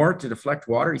 or more, to deflect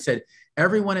water. He said,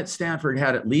 everyone at Stanford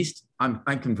had at least, I'm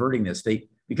converting this,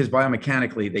 because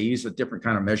biomechanically they use a different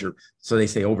kind of measure. So they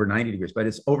say over 90 degrees, but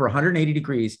it's over 180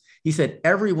 degrees. He said,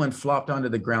 everyone flopped onto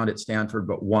the ground at Stanford,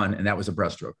 but one, and that was a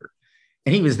breaststroker.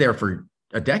 And he was there for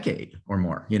a decade or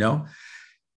more,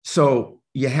 So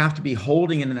you have to be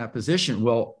holding in that position.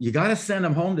 Well, you got to send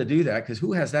them home to do that, because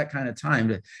who has that kind of time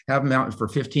to have them out for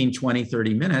 15, 20,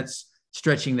 30 minutes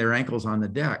stretching their ankles on the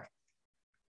deck?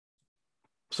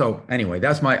 So anyway,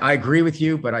 I agree with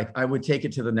you, but I would take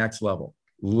it to the next level.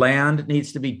 Land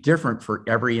needs to be different for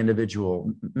every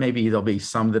individual. Maybe there'll be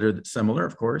some that are similar,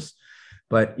 of course,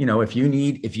 but if you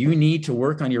need to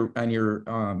work on your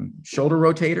shoulder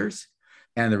rotators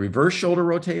and the reverse shoulder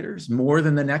rotators more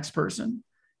than the next person,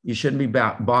 you shouldn't be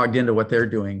bogged into what they're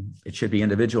doing. It should be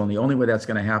individual. And the only way that's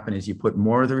going to happen is you put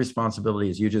more of the responsibility,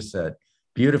 as you just said,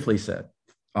 beautifully said,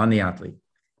 on the athlete.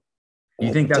 Do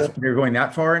you think you're going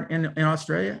that far in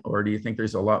Australia, or do you think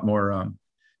there's a lot more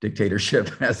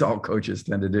dictatorship, as all coaches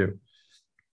tend to do?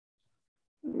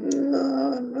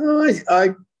 No, I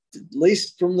at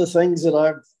least from the things that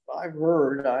I've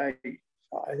heard, I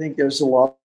think there's a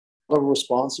lot of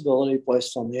responsibility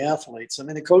placed on the athletes. I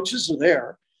mean, the coaches are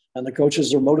there, and the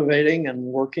coaches are motivating and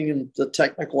working in the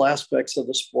technical aspects of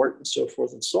the sport and so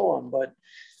forth and so on. But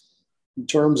in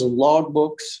terms of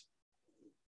logbooks,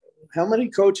 how many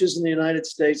coaches in the United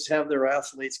States have their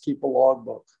athletes keep a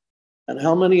logbook? And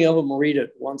how many of them read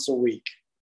it once a week,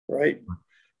 right?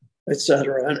 Et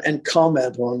cetera, and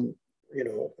comment on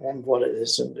what it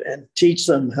is, and teach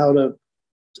them how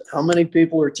many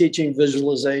people are teaching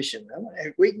visualization.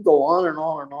 We can go on and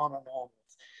on and on and on.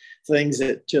 Things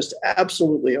that just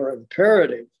absolutely are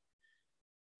imperative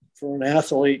for an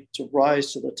athlete to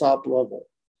rise to the top level.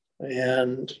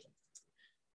 And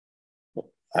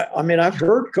I mean, I've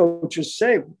heard coaches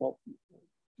say, well,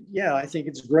 yeah, I think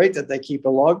it's great that they keep a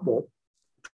logbook.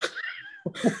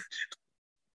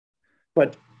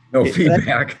 But no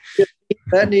feedback.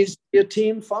 That needs to be a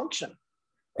team function,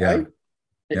 right?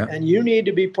 Yeah. And you need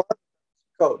to be part of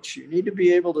the coach. You need to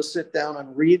be able to sit down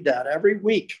and read that every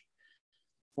week.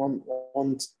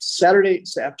 On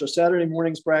Saturdays, after Saturday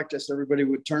morning's practice, everybody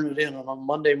would turn it in. And on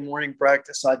Monday morning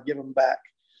practice, I'd give them back.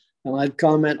 And I'd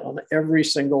comment on every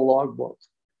single logbook,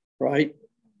 right?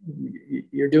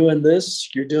 You're doing this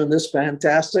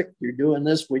fantastic. You're doing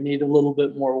this. We need a little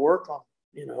bit more work on,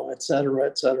 et cetera,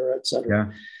 et cetera, et cetera.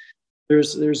 Yeah.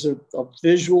 There's a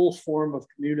visual form of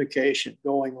communication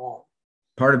going on.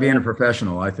 Part of being a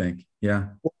professional, I think. Yeah.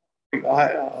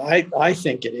 I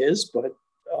think it is, but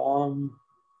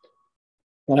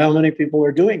how many people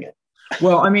are doing it?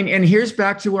 Well, I mean, and here's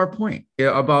back to our point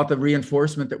about the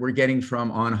reinforcement that we're getting from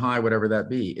on high, whatever that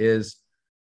be, is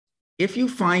if you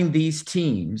find these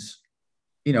teams,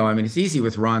 I mean, it's easy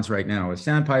with Ron's right now. With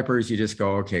Sandpipers, you just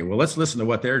go, okay, well, let's listen to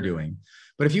what they're doing.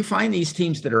 But if you find these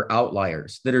teams that are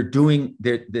outliers, that are doing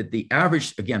the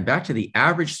average, again, back to the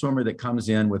average swimmer that comes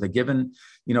in with a given,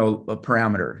 a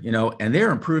parameter, and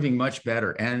they're improving much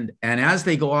better. And as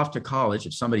they go off to college,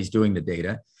 if somebody's doing the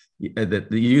data,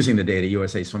 using the data,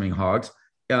 USA Swimming Hogs,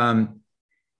 and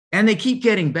they keep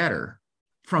getting better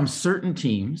from certain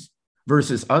teams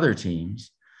versus other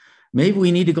teams, maybe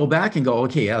we need to go back and go,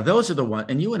 okay, yeah, those are the ones,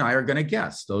 and you and I are going to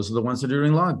guess. Those are the ones that are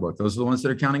doing logbook. Those are the ones that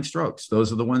are counting strokes.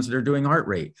 Those are the ones that are doing heart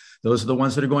rate. Those are the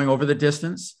ones that are going over the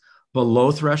distance,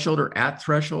 below threshold or at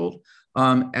threshold.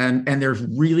 And they're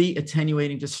really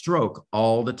attenuating to stroke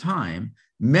all the time,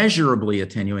 measurably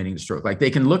attenuating to stroke. Like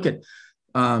they can look at,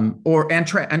 and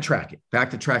track it,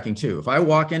 back to tracking too. If I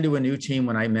walk into a new team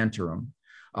when I mentor them,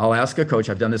 I'll ask a coach,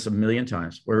 I've done this a million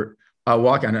times, where I'll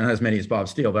walk in, not as many as Bob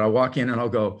Steele, but I'll walk in and I'll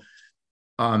go,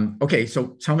 okay,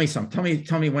 so tell me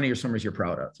one of your swimmers you're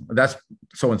proud of. That's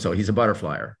so-and-so, he's a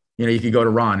butterflyer. You could go to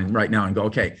Ron right now and go,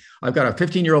 okay, I've got a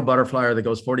 15-year-old butterflyer that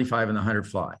goes 45 in the 100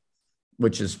 fly,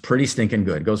 which is pretty stinking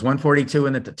good. Goes 142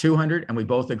 in the 200. And we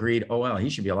both agreed, oh, well, he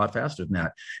should be a lot faster than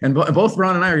that. And both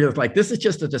Ron and I are like, this is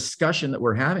just a discussion that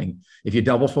we're having. If you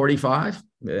double 45,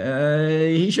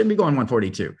 he shouldn't be going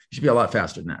 142. He should be a lot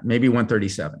faster than that, maybe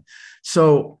 137.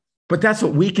 So, but that's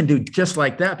what we can do just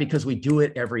like that, because we do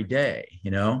it every day,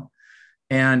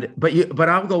 but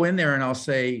I'll go in there and I'll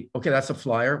say, okay, that's a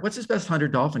flyer. What's his best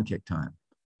 100 dolphin kick time?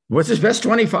 What's his best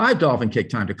 25 dolphin kick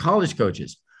time to college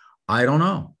coaches? I don't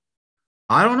know.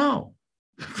 I'm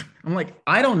like,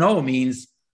 I don't know means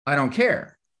I don't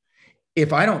care.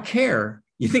 If I don't care,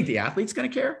 you think the athlete's going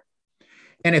to care?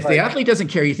 And if the athlete doesn't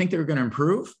care, you think they're going to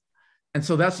improve? And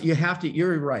so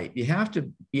you're right. You have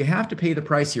to pay the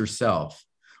price yourself.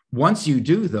 Once you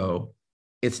do, though,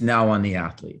 it's now on the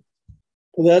athlete.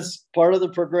 Well, that's part of the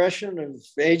progression of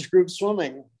age group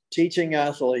swimming, teaching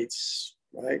athletes,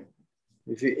 right?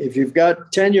 If you've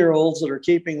got 10-year-olds that are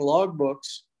keeping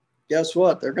logbooks, guess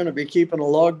what? They're going to be keeping a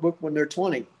logbook when they're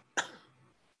 20.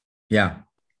 Yeah.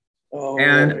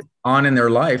 And on in their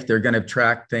life, they're going to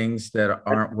track things that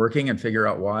aren't working and figure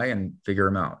out why and figure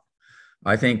them out.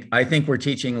 I think we're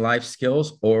teaching life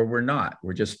skills, or we're not.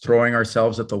 We're just throwing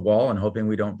ourselves at the wall and hoping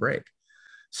we don't break.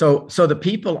 So the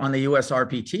people on the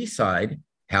USRPT side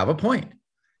have a point.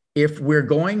 If we're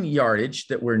going yardage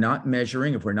that we're not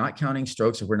measuring, if we're not counting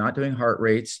strokes, if we're not doing heart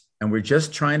rates, and we're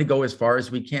just trying to go as far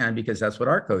as we can because that's what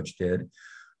our coach did,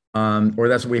 or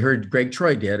that's what we heard Greg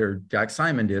Troy did, or Jack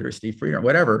Simon did, or Steve Friederang,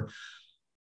 whatever,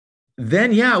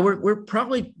 then yeah, we're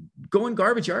probably going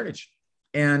garbage yardage.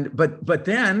 And but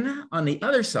then on the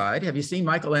other side, have you seen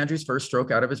Michael Andrews' first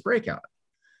stroke out of his breakout?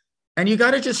 And you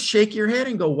got to just shake your head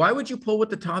and go, why would you pull with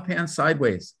the top hand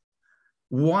sideways?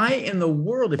 Why in the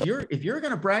world, if you're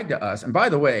going to brag to us, and by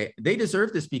the way, they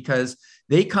deserve this because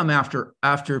they come after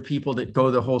people that go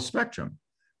the whole spectrum.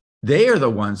 They are the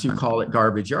ones who call it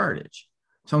garbage yardage.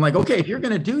 So I'm like, okay, if you're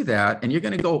going to do that and you're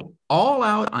going to go all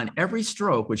out on every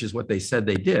stroke, which is what they said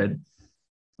they did,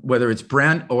 whether it's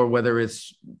Brent or whether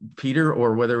it's Peter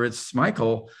or whether it's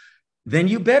Michael, then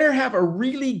you better have a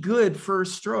really good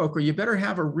first stroke, or you better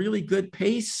have a really good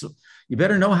pace. You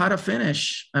better know how to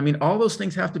finish. I mean, all those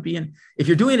things have to be in. If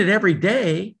you're doing it every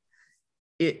day,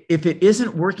 if it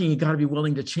isn't working, you got to be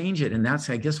willing to change it. And that's,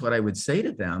 I guess, what I would say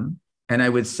to them. And I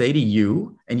would say to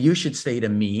you, and you should say to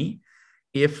me,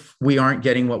 if we aren't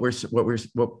getting what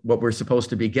we're supposed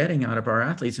to be getting out of our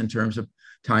athletes in terms of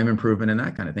time improvement and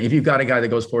that kind of thing. If you've got a guy that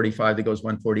goes 45, that goes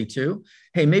 142,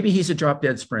 hey, maybe he's a drop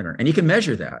dead sprinter, and you can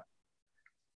measure that.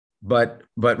 But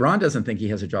Ron doesn't think he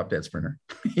has a drop dead sprinter.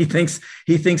 He thinks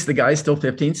the guy's still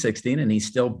 15, 16, and he's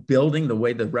still building the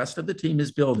way the rest of the team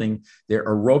is building their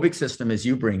aerobic system, as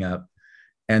you bring up.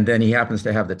 And then he happens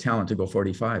to have the talent to go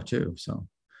 45 too. So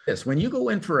yes, when you go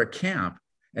in for a camp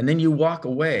and then you walk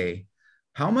away,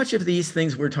 how much of these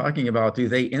things we're talking about do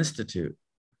they institute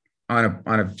on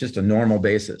a just a normal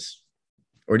basis?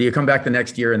 Or do you come back the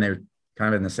next year and they're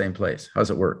kind of in the same place? How's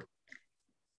it work?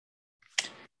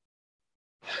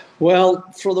 Well,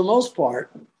 for the most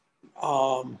part,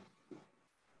 I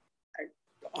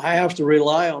have to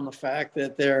rely on the fact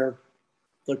that the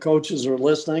coaches are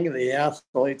listening, the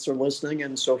athletes are listening,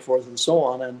 and so forth and so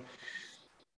on. And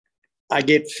I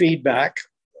get feedback,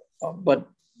 but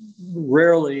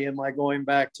rarely am I going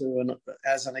back to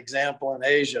as an example in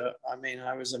Asia. I mean,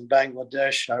 I was in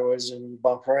Bangladesh, I was in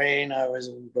Bahrain, I was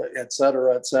in et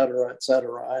cetera, et cetera, et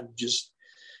cetera.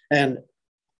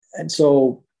 And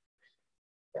so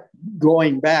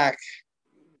going back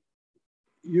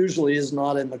usually is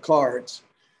not in the cards.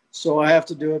 So I have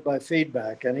to do it by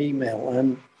feedback and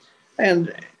email.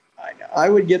 And I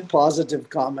would get positive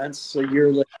comments a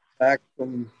year later back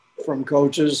from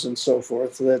coaches and so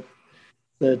forth that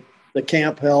the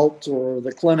camp helped or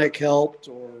the clinic helped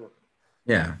or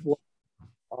yeah.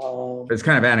 It's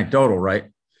kind of anecdotal,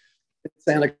 right? It's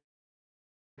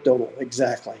anecdotal,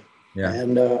 exactly. Yeah.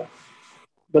 And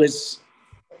but it's,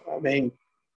 I mean,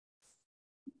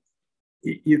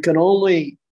 you can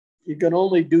only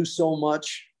do so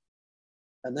much,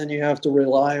 and then you have to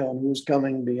rely on who's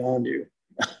coming beyond you.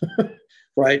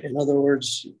 Right? In other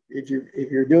words, if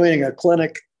you're doing a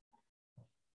clinic,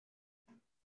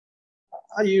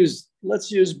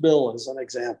 let's use Bill as an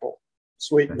example.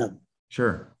 Sweetenham.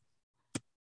 Sure.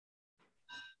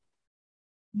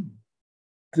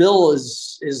 Bill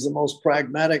is the most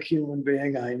pragmatic human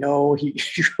being I know. He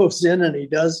goes in and he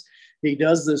does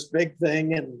this big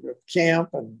thing and camp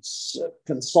and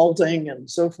consulting and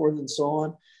so forth and so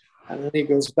on. And then he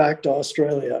goes back to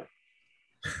Australia.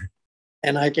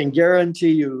 And I can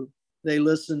guarantee you they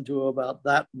listen to about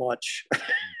that much.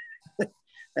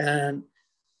 and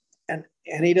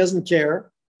he doesn't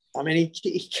care. I mean,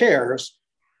 he cares,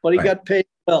 but he right. got paid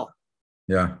well.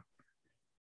 Yeah.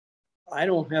 I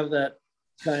don't have that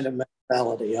kind of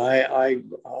mentality.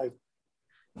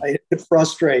 It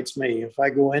frustrates me if I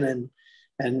go in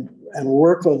and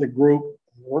work with a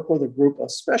group,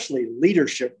 especially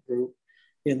leadership group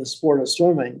in the sport of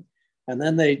swimming, and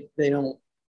then they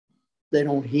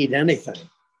don't heed anything.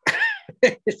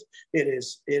 It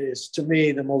is to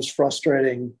me the most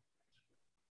frustrating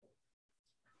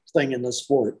thing in the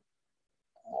sport.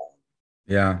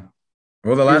 Yeah.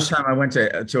 Well, the last time I went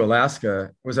to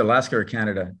Alaska, was it Alaska or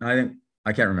Canada?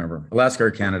 I can't remember. Alaska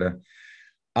or Canada.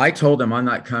 I told them I'm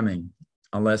not coming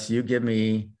unless you give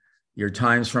me your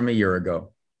times from a year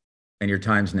ago and your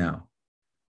times now.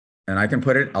 And I can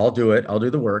I'll do it. I'll do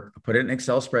the work, I'll put it in an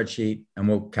Excel spreadsheet, and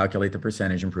we'll calculate the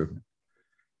percentage improvement.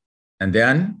 And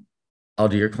then I'll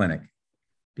do your clinic,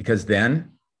 because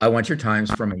then I want your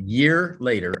times from a year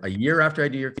later, a year after I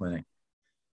do your clinic.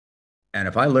 And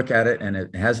if I look at it and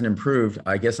it hasn't improved,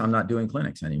 I guess I'm not doing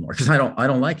clinics anymore, because I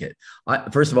don't like it.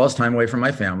 First of all, it's time away from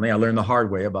my family. I learned the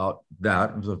hard way about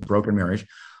that. It was a broken marriage.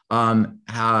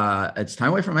 It's time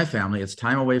away from my family. It's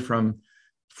time away from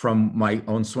my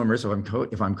own swimmers.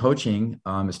 If I'm coaching,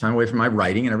 it's time away from my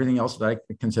writing and everything else that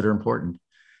I consider important.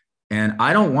 And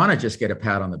I don't want to just get a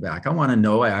pat on the back. I want to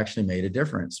know I actually made a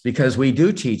difference, because we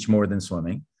do teach more than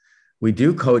swimming. We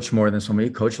do coach more than swimming.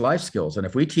 We coach life skills. And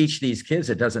if we teach these kids,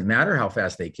 it doesn't matter how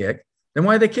fast they kick, then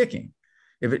why are they kicking?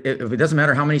 If it doesn't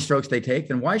matter how many strokes they take,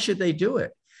 then why should they do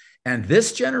it? And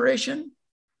this generation,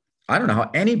 I don't know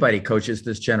how anybody coaches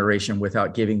this generation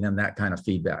without giving them that kind of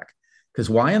feedback. Because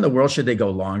why in the world should they go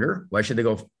longer? Why should they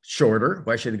go shorter?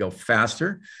 Why should they go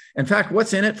faster? In fact,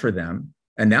 what's in it for them?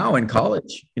 And now in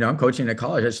college, I'm coaching at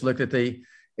college. I just looked at the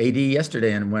AD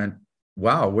yesterday and went,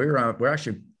 wow, we're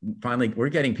actually finally, we're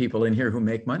getting people in here who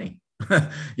make money,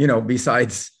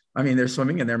 besides, they're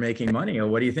swimming and they're making money.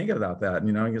 What do you think about that?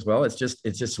 He goes, well, it's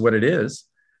just what it is.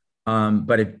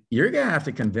 But if you're going to have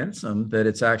to convince them that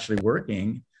it's actually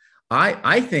working,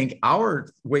 I think our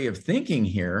way of thinking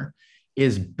here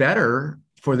is better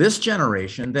for this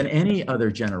generation than any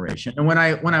other generation. And when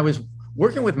I was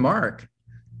working with Mark,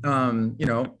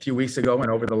 a few weeks ago and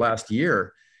over the last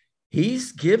year,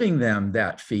 he's giving them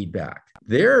that feedback.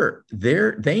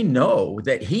 They know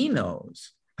that he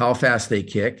knows how fast they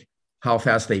kick, how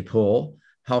fast they pull,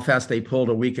 how fast they pulled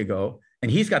a week ago. And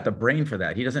he's got the brain for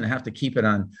that. He doesn't have to keep it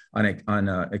on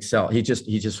Excel. He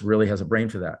just really has a brain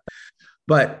for that.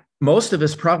 But most of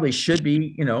us probably should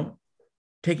be,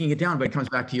 taking it down. But it comes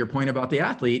back to your point about the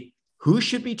athlete. Who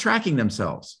should be tracking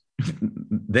themselves?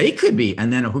 They could be.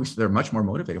 And then they're much more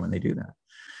motivated when they do that.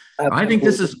 Absolutely.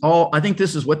 I think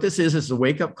this is what this is a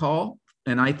wake-up call.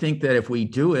 And I think that if we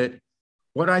do it,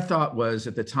 what I thought was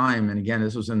at the time, and again,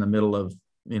 this was in the middle of,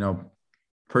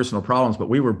 personal problems, but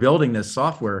we were building this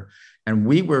software and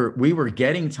we were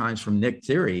getting times from Nick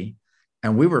Theory,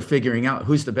 and we were figuring out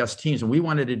who's the best teams. And we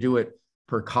wanted to do it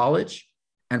per college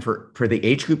and for the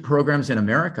age group programs in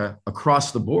America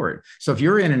across the board. So if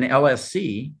you're in an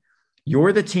LSC,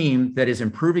 you're the team that is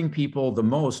improving people the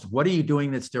most. What are you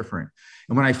doing that's different?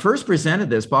 And when I first presented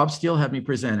this, Bob Steele had me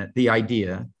present it, the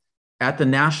idea at the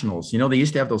nationals. They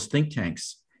used to have those think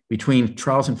tanks between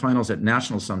trials and finals at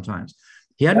nationals sometimes.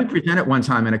 He had me present it one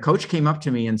time, and a coach came up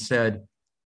to me and said,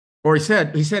 or he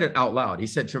said it out loud. He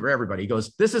said to everybody, he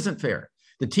goes, "This isn't fair.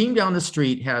 The team down the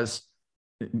street has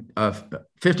a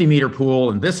 50-meter pool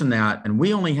and this and that, and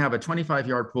we only have a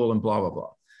 25-yard pool and blah, blah,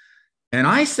 blah." And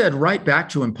I said right back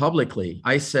to him publicly,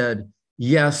 I said,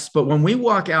 yes, but when we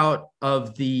walk out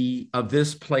of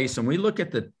this place and we look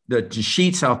at the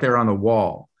sheets out there on the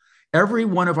wall, every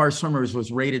one of our swimmers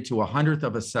was rated to 100th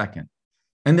of a second,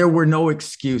 and there were no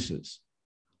excuses.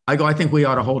 I think we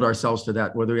ought to hold ourselves to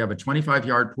that, whether we have a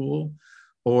 25-yard pool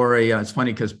or it's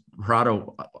funny because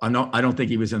Prado, I don't think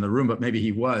he was in the room, but maybe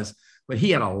he was, but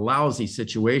he had a lousy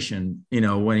situation,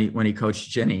 when he coached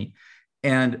Jenny,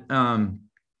 and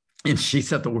she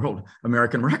set the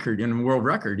American record and world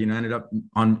record, ended up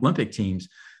on Olympic teams.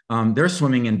 They're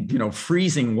swimming in,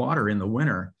 freezing water in the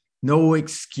winter, no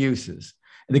excuses.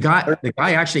 The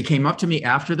guy actually came up to me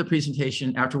after the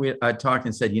presentation, after we talked,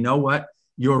 and said, "You know what?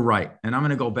 You're right. And I'm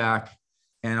going to go back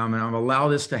and I'm going to allow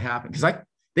this to happen." Because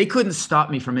they couldn't stop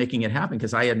me from making it happen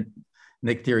because I had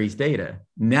Nick Theory's data.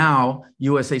 Now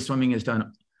USA Swimming has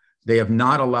done, they have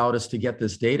not allowed us to get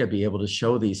this data, be able to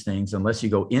show these things unless you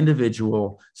go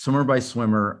individual, swimmer by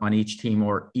swimmer on each team,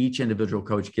 or each individual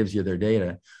coach gives you their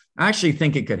data. I actually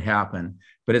think it could happen,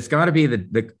 but it's got to be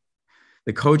the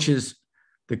coaches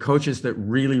that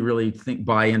really, really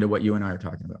buy into what you and I are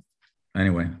talking about.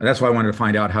 Anyway, that's why I wanted to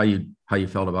find out how you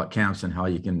felt about camps and how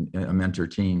you can mentor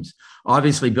teams.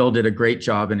 Obviously, Bill did a great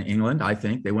job in England. I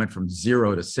think they went from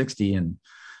 0 to 60 in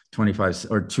 25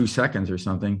 or 2 seconds or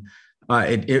something.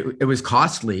 It was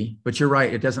costly, but you're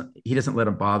right. He doesn't let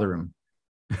them bother him.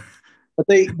 But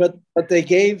they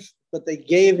gave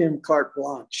him carte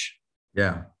blanche.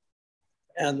 Yeah.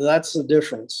 And that's the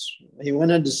difference. He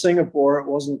went into Singapore. It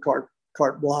wasn't carte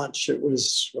blanche. It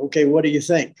was, okay, what do you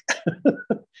think?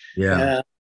 Yeah.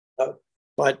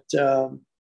 But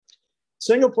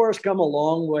Singapore's come a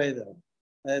long way, though.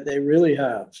 They really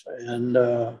have. And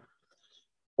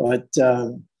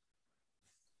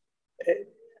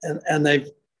and they've,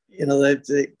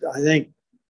 I think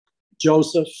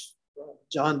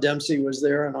John Dempsey was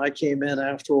there, and I came in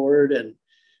afterward, and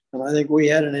I think we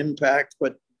had an impact.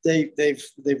 But they've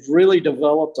really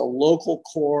developed a local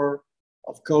core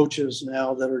of coaches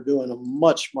now that are doing a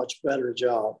much, much better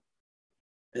job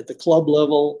at the club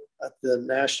level, at the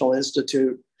National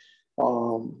Institute.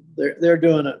 They're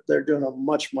doing a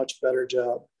much, much better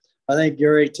job. I think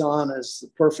Gary Tan is the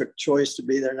perfect choice to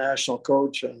be their national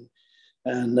coach,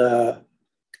 and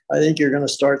I think you're going to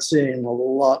start seeing a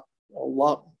lot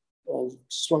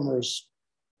swimmers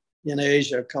in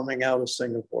Asia coming out of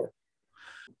Singapore.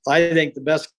 I think the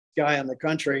best guy in the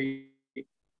country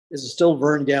is still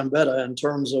Vern Gambetta in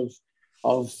terms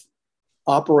of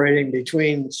operating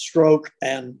between stroke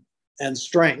and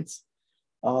strength.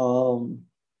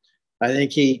 I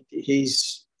think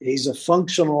he's a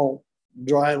functional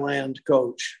dry land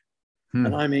coach,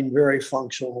 and I mean very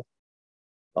functional.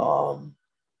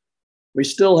 We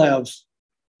still have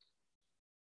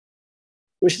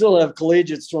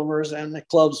collegiate swimmers and the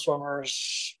club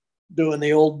swimmers doing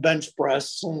the old bench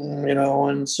press, and,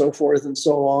 and so forth and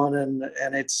so on. And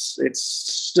it's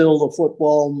still the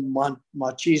football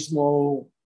machismo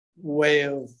way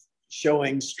of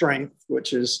showing strength,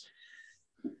 which is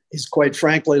quite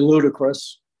frankly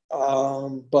ludicrous.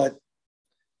 But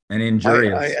and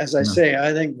injurious. as I say,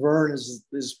 I think Vern is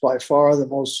by far the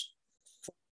most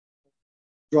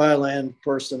dry land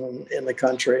person in the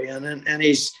country, and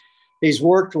he's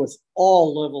worked with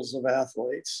all levels of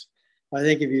athletes. I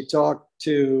think if you talk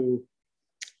to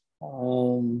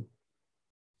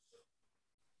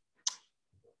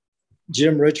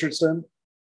Jim Richardson,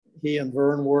 he and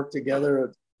Vern worked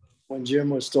together when Jim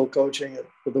was still coaching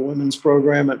for the women's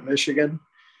program at Michigan.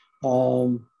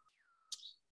 I'm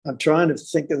trying to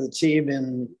think of the team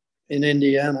in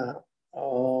Indiana.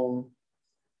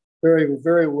 Very,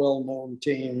 very well-known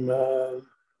team, but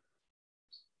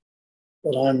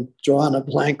I'm drawing a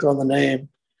blank on the name.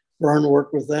 Vern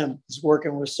worked with them. He's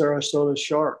working with Sarasota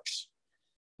Sharks.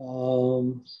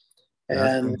 And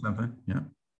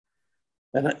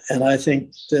I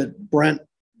think that Brent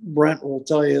will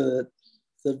tell you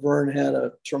that Vern had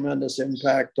a tremendous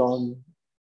impact on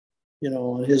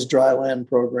his dry land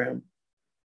program.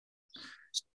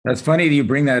 That's funny that you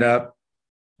bring that up.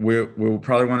 We'll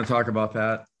probably want to talk about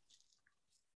that.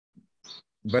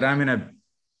 But I'm going to,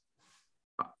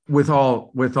 with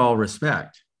all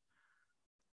respect,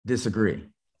 disagree.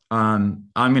 I'm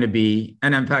going to be,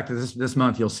 and in fact, this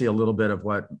month, you'll see a little bit of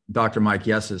what Dr. Mike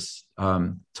Yessis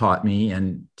taught me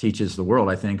and teaches the world,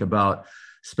 I think, about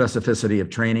specificity of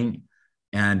training.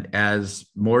 And as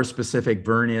more specific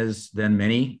Vern is than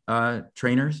many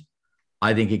trainers,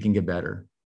 I think it can get better.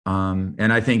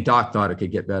 And I think Doc thought it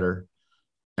could get better.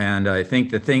 And I think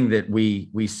the thing that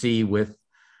we see with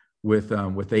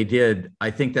what they did,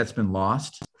 I think that's been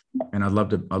lost. And I'd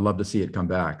love to see it come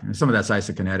back. And some of that's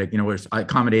isokinetic, where it's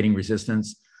accommodating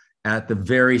resistance at the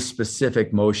very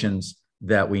specific motions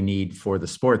that we need for the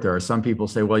sport. There are some people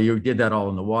say, well, you did that all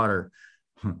in the water.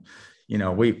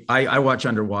 I watch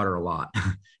underwater a lot.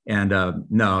 And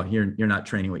no, you're not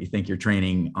training what you think you're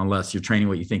training unless you're training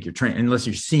what you think you're training, unless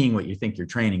you're seeing what you think you're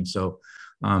training. So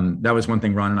that was one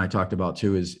thing Ron and I talked about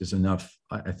too, is enough.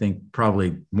 I think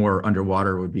probably more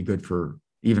underwater would be good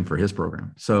even for his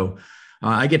program. So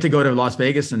I get to go to Las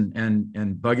Vegas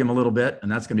and bug him a little bit,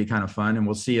 and that's going to be kind of fun. And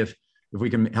we'll see if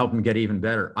we can help him get even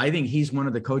better. I think he's one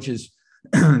of the coaches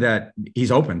that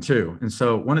he's open to. And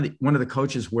so one of the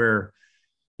coaches where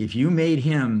if you made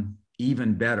him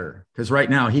even better, because right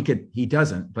now he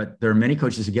doesn't, but there are many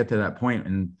coaches who get to that point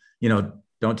and,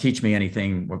 don't teach me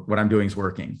anything. What I'm doing is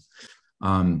working.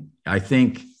 I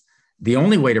think the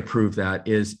only way to prove that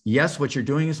is, yes, what you're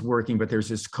doing is working, but there's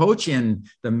this coach in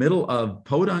the middle of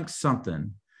podunk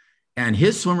something, and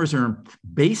his swimmers are,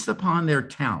 based upon their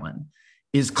talent,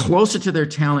 is closer to their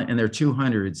talent in their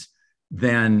 200s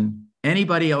than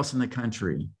anybody else in the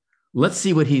country. Let's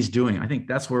see what he's doing. I think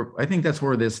that's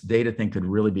where this data thing could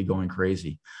really be going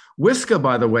crazy. WISCA,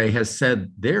 by the way, has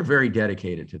said they're very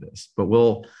dedicated to this, but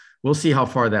we'll see how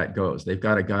far that goes. They've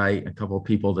got a couple of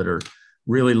people that are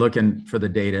really looking for the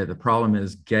data. The problem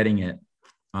is getting it.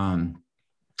 And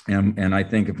I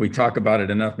think if we talk about it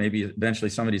enough, maybe eventually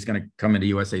somebody's going to come into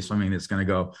USA Swimming that's going to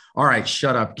go, all right,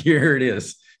 shut up, here it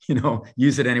is.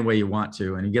 Use it any way you want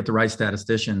to. And you get the right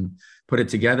statistician, put it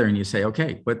together, and you say,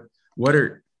 okay, but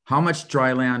how much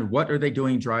dry land, what are they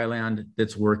doing dry land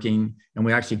that's working? And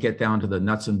we actually get down to the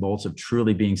nuts and bolts of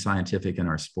truly being scientific in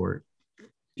our sport.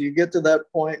 Do you get to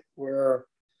that point where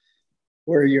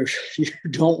you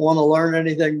don't want to learn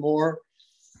anything more?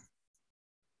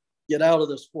 Get out of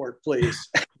the sport, please.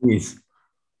 Please.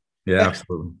 Yeah,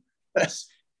 absolutely.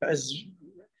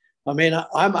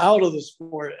 I'm out of the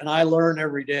sport and I learn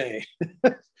every day.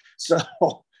 So,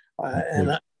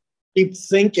 and I keep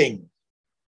thinking,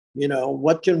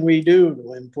 what can we do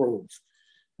to improve?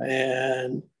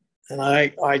 And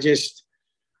I just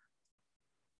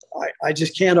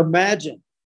can't imagine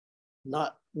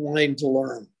not wanting to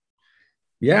learn.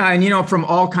 Yeah. And, from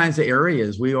all kinds of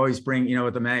areas, we always bring,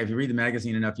 if you read the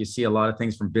magazine enough, you see a lot of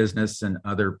things from business and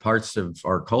other parts of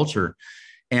our culture.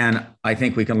 And I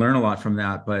think we can learn a lot from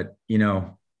that. But,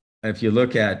 if you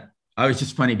look at I was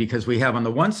just funny because we have on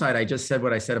the one side, I just said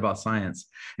what I said about science.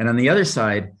 And on the other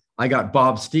side, I got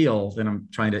Bob Steele that I'm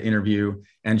trying to interview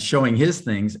and showing his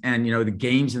things. And, the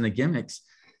games and the gimmicks.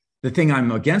 The thing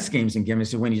I'm against games and gimmicks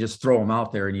is when you just throw them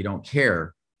out there and you don't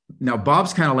care. Now,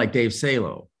 Bob's kind of like Dave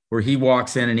Salo, where he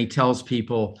walks in and he tells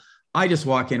people, I just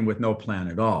walk in with no plan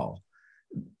at all.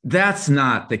 That's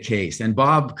not the case. And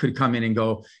Bob could come in and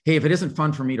go, hey, if it isn't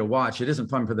fun for me to watch, it isn't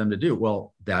fun for them to do.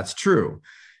 Well, that's true.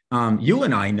 You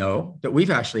and I know that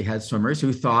we've actually had swimmers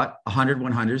who thought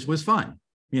 100-100s was fun,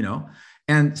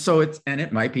 And so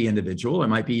it might be individual. It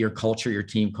might be your culture, your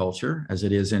team culture, as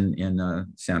it is in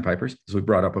Sandpipers, as we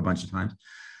brought up a bunch of times.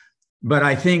 But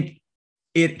I think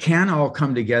it can all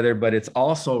come together, but it's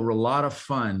also a lot of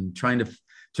fun trying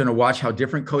to watch how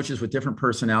different coaches with different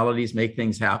personalities make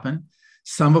things happen,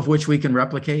 some of which we can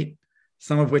replicate,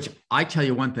 some of which, I tell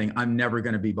you one thing, I'm never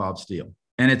going to be Bob Steele.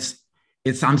 And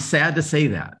I'm sad to say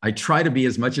that. I try to be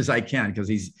as much as I can because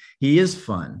he is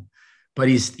fun. But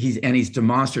he's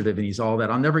demonstrative and he's all that.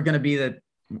 I'm never going to be that.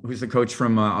 Who's the coach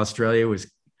from Australia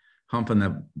was humping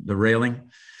the railing.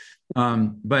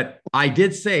 But I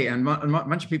did say, and a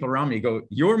bunch of people around me go,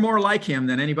 you're more like him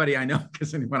than anybody I know.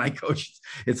 Because when I coach,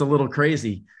 it's a little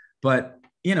crazy, but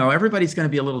everybody's going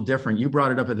to be a little different. You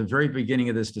brought it up at the very beginning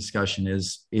of this discussion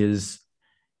is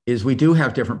we do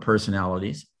have different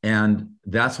personalities, and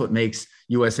that's what makes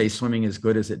USA Swimming as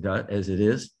good as it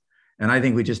is. And I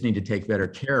think we just need to take better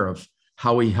care of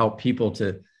how we help people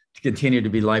to continue to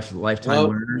be lifetime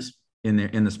learners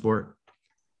in the sport.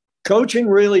 Coaching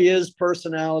really is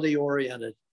personality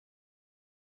oriented.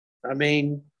 I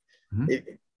mean, Dick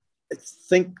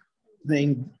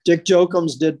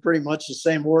Jokums did pretty much the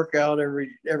same workout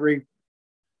every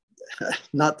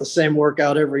not the same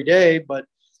workout every day, but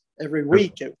every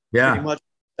week it was pretty much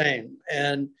the same.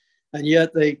 And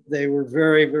yet they were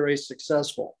very, very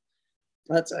successful.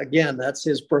 That's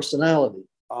his personality.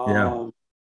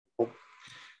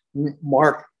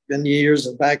 Mark, in the years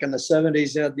back in the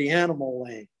 70s, had the animal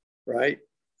lane, right?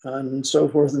 And so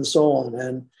forth and so on.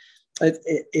 And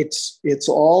it's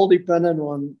all dependent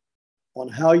on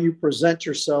how you present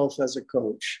yourself as a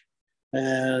coach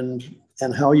and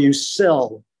how you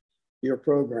sell your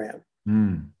program.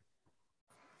 And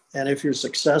if you're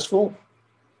successful,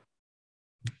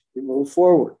 you move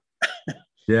forward.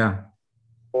 Yeah.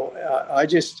 Well,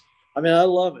 I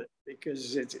love it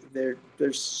because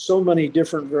there's so many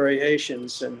different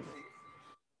variations,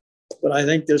 but I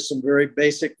think there's some very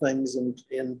basic things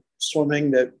in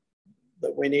swimming that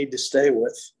we need to stay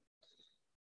with.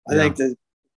 I think that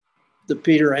the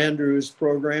Peter Andrews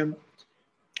program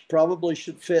probably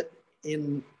should fit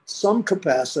in some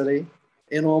capacity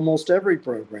in almost every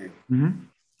program. Mm-hmm.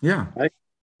 Yeah. Right?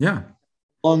 Yeah.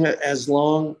 As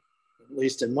long, at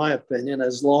least in my opinion,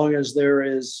 as long as there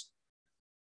is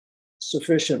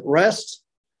sufficient rest,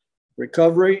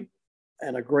 recovery,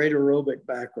 and a great aerobic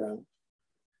background.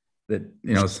 That,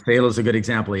 Salo's a good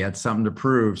example. He had something to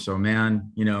prove. So,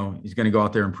 man, he's going to go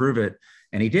out there and prove it.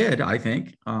 And he did, I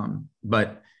think.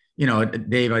 But,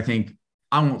 Dave, I think,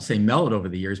 I won't say mellowed over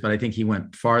the years, but I think he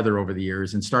went farther over the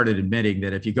years and started admitting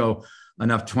that if you go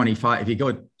enough 25, if you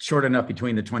go short enough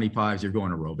between the 25s, you're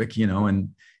going aerobic,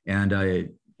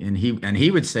 and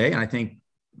he would say, and I think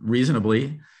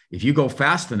reasonably, if you go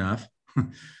fast enough,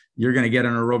 you're going to get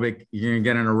an aerobic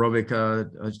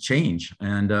change.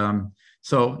 And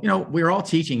so, we're all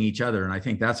teaching each other. And I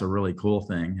think that's a really cool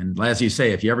thing. And as you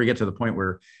say, if you ever get to the point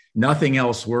where nothing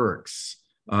else works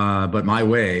but my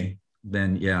way,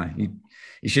 then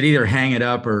you should either hang it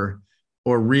up or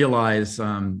realize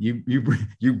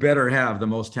you better have the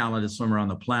most talented swimmer on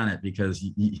the planet, because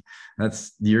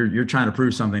you're trying to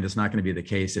prove something that's not going to be the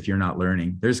case if you're not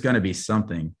learning. There's going to be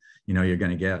something you're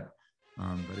going to get.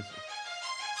 But it's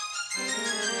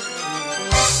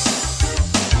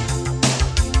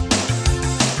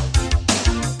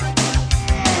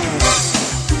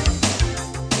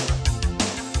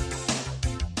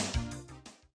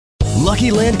Lucky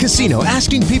Land Casino,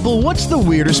 asking people, what's the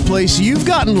weirdest place you've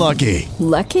gotten lucky?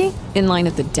 Lucky? In line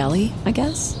at the deli, I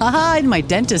guess? Aha, in my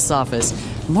dentist's office.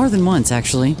 More than once,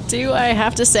 actually. Do I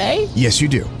have to say? Yes, you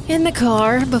do. In the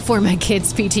car before my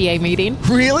kids' PTA meeting.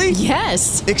 Really?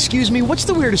 Yes. Excuse me, what's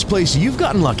the weirdest place you've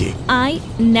gotten lucky? I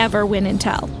never win and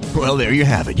tell. Well, there you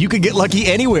have it. You can get lucky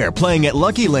anywhere, playing at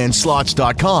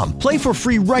LuckyLandSlots.com. Play for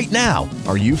free right now.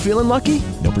 Are you feeling lucky?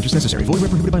 No purchase necessary. Void where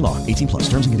prohibited by law. 18+.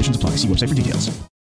 Terms and conditions apply. See website for details.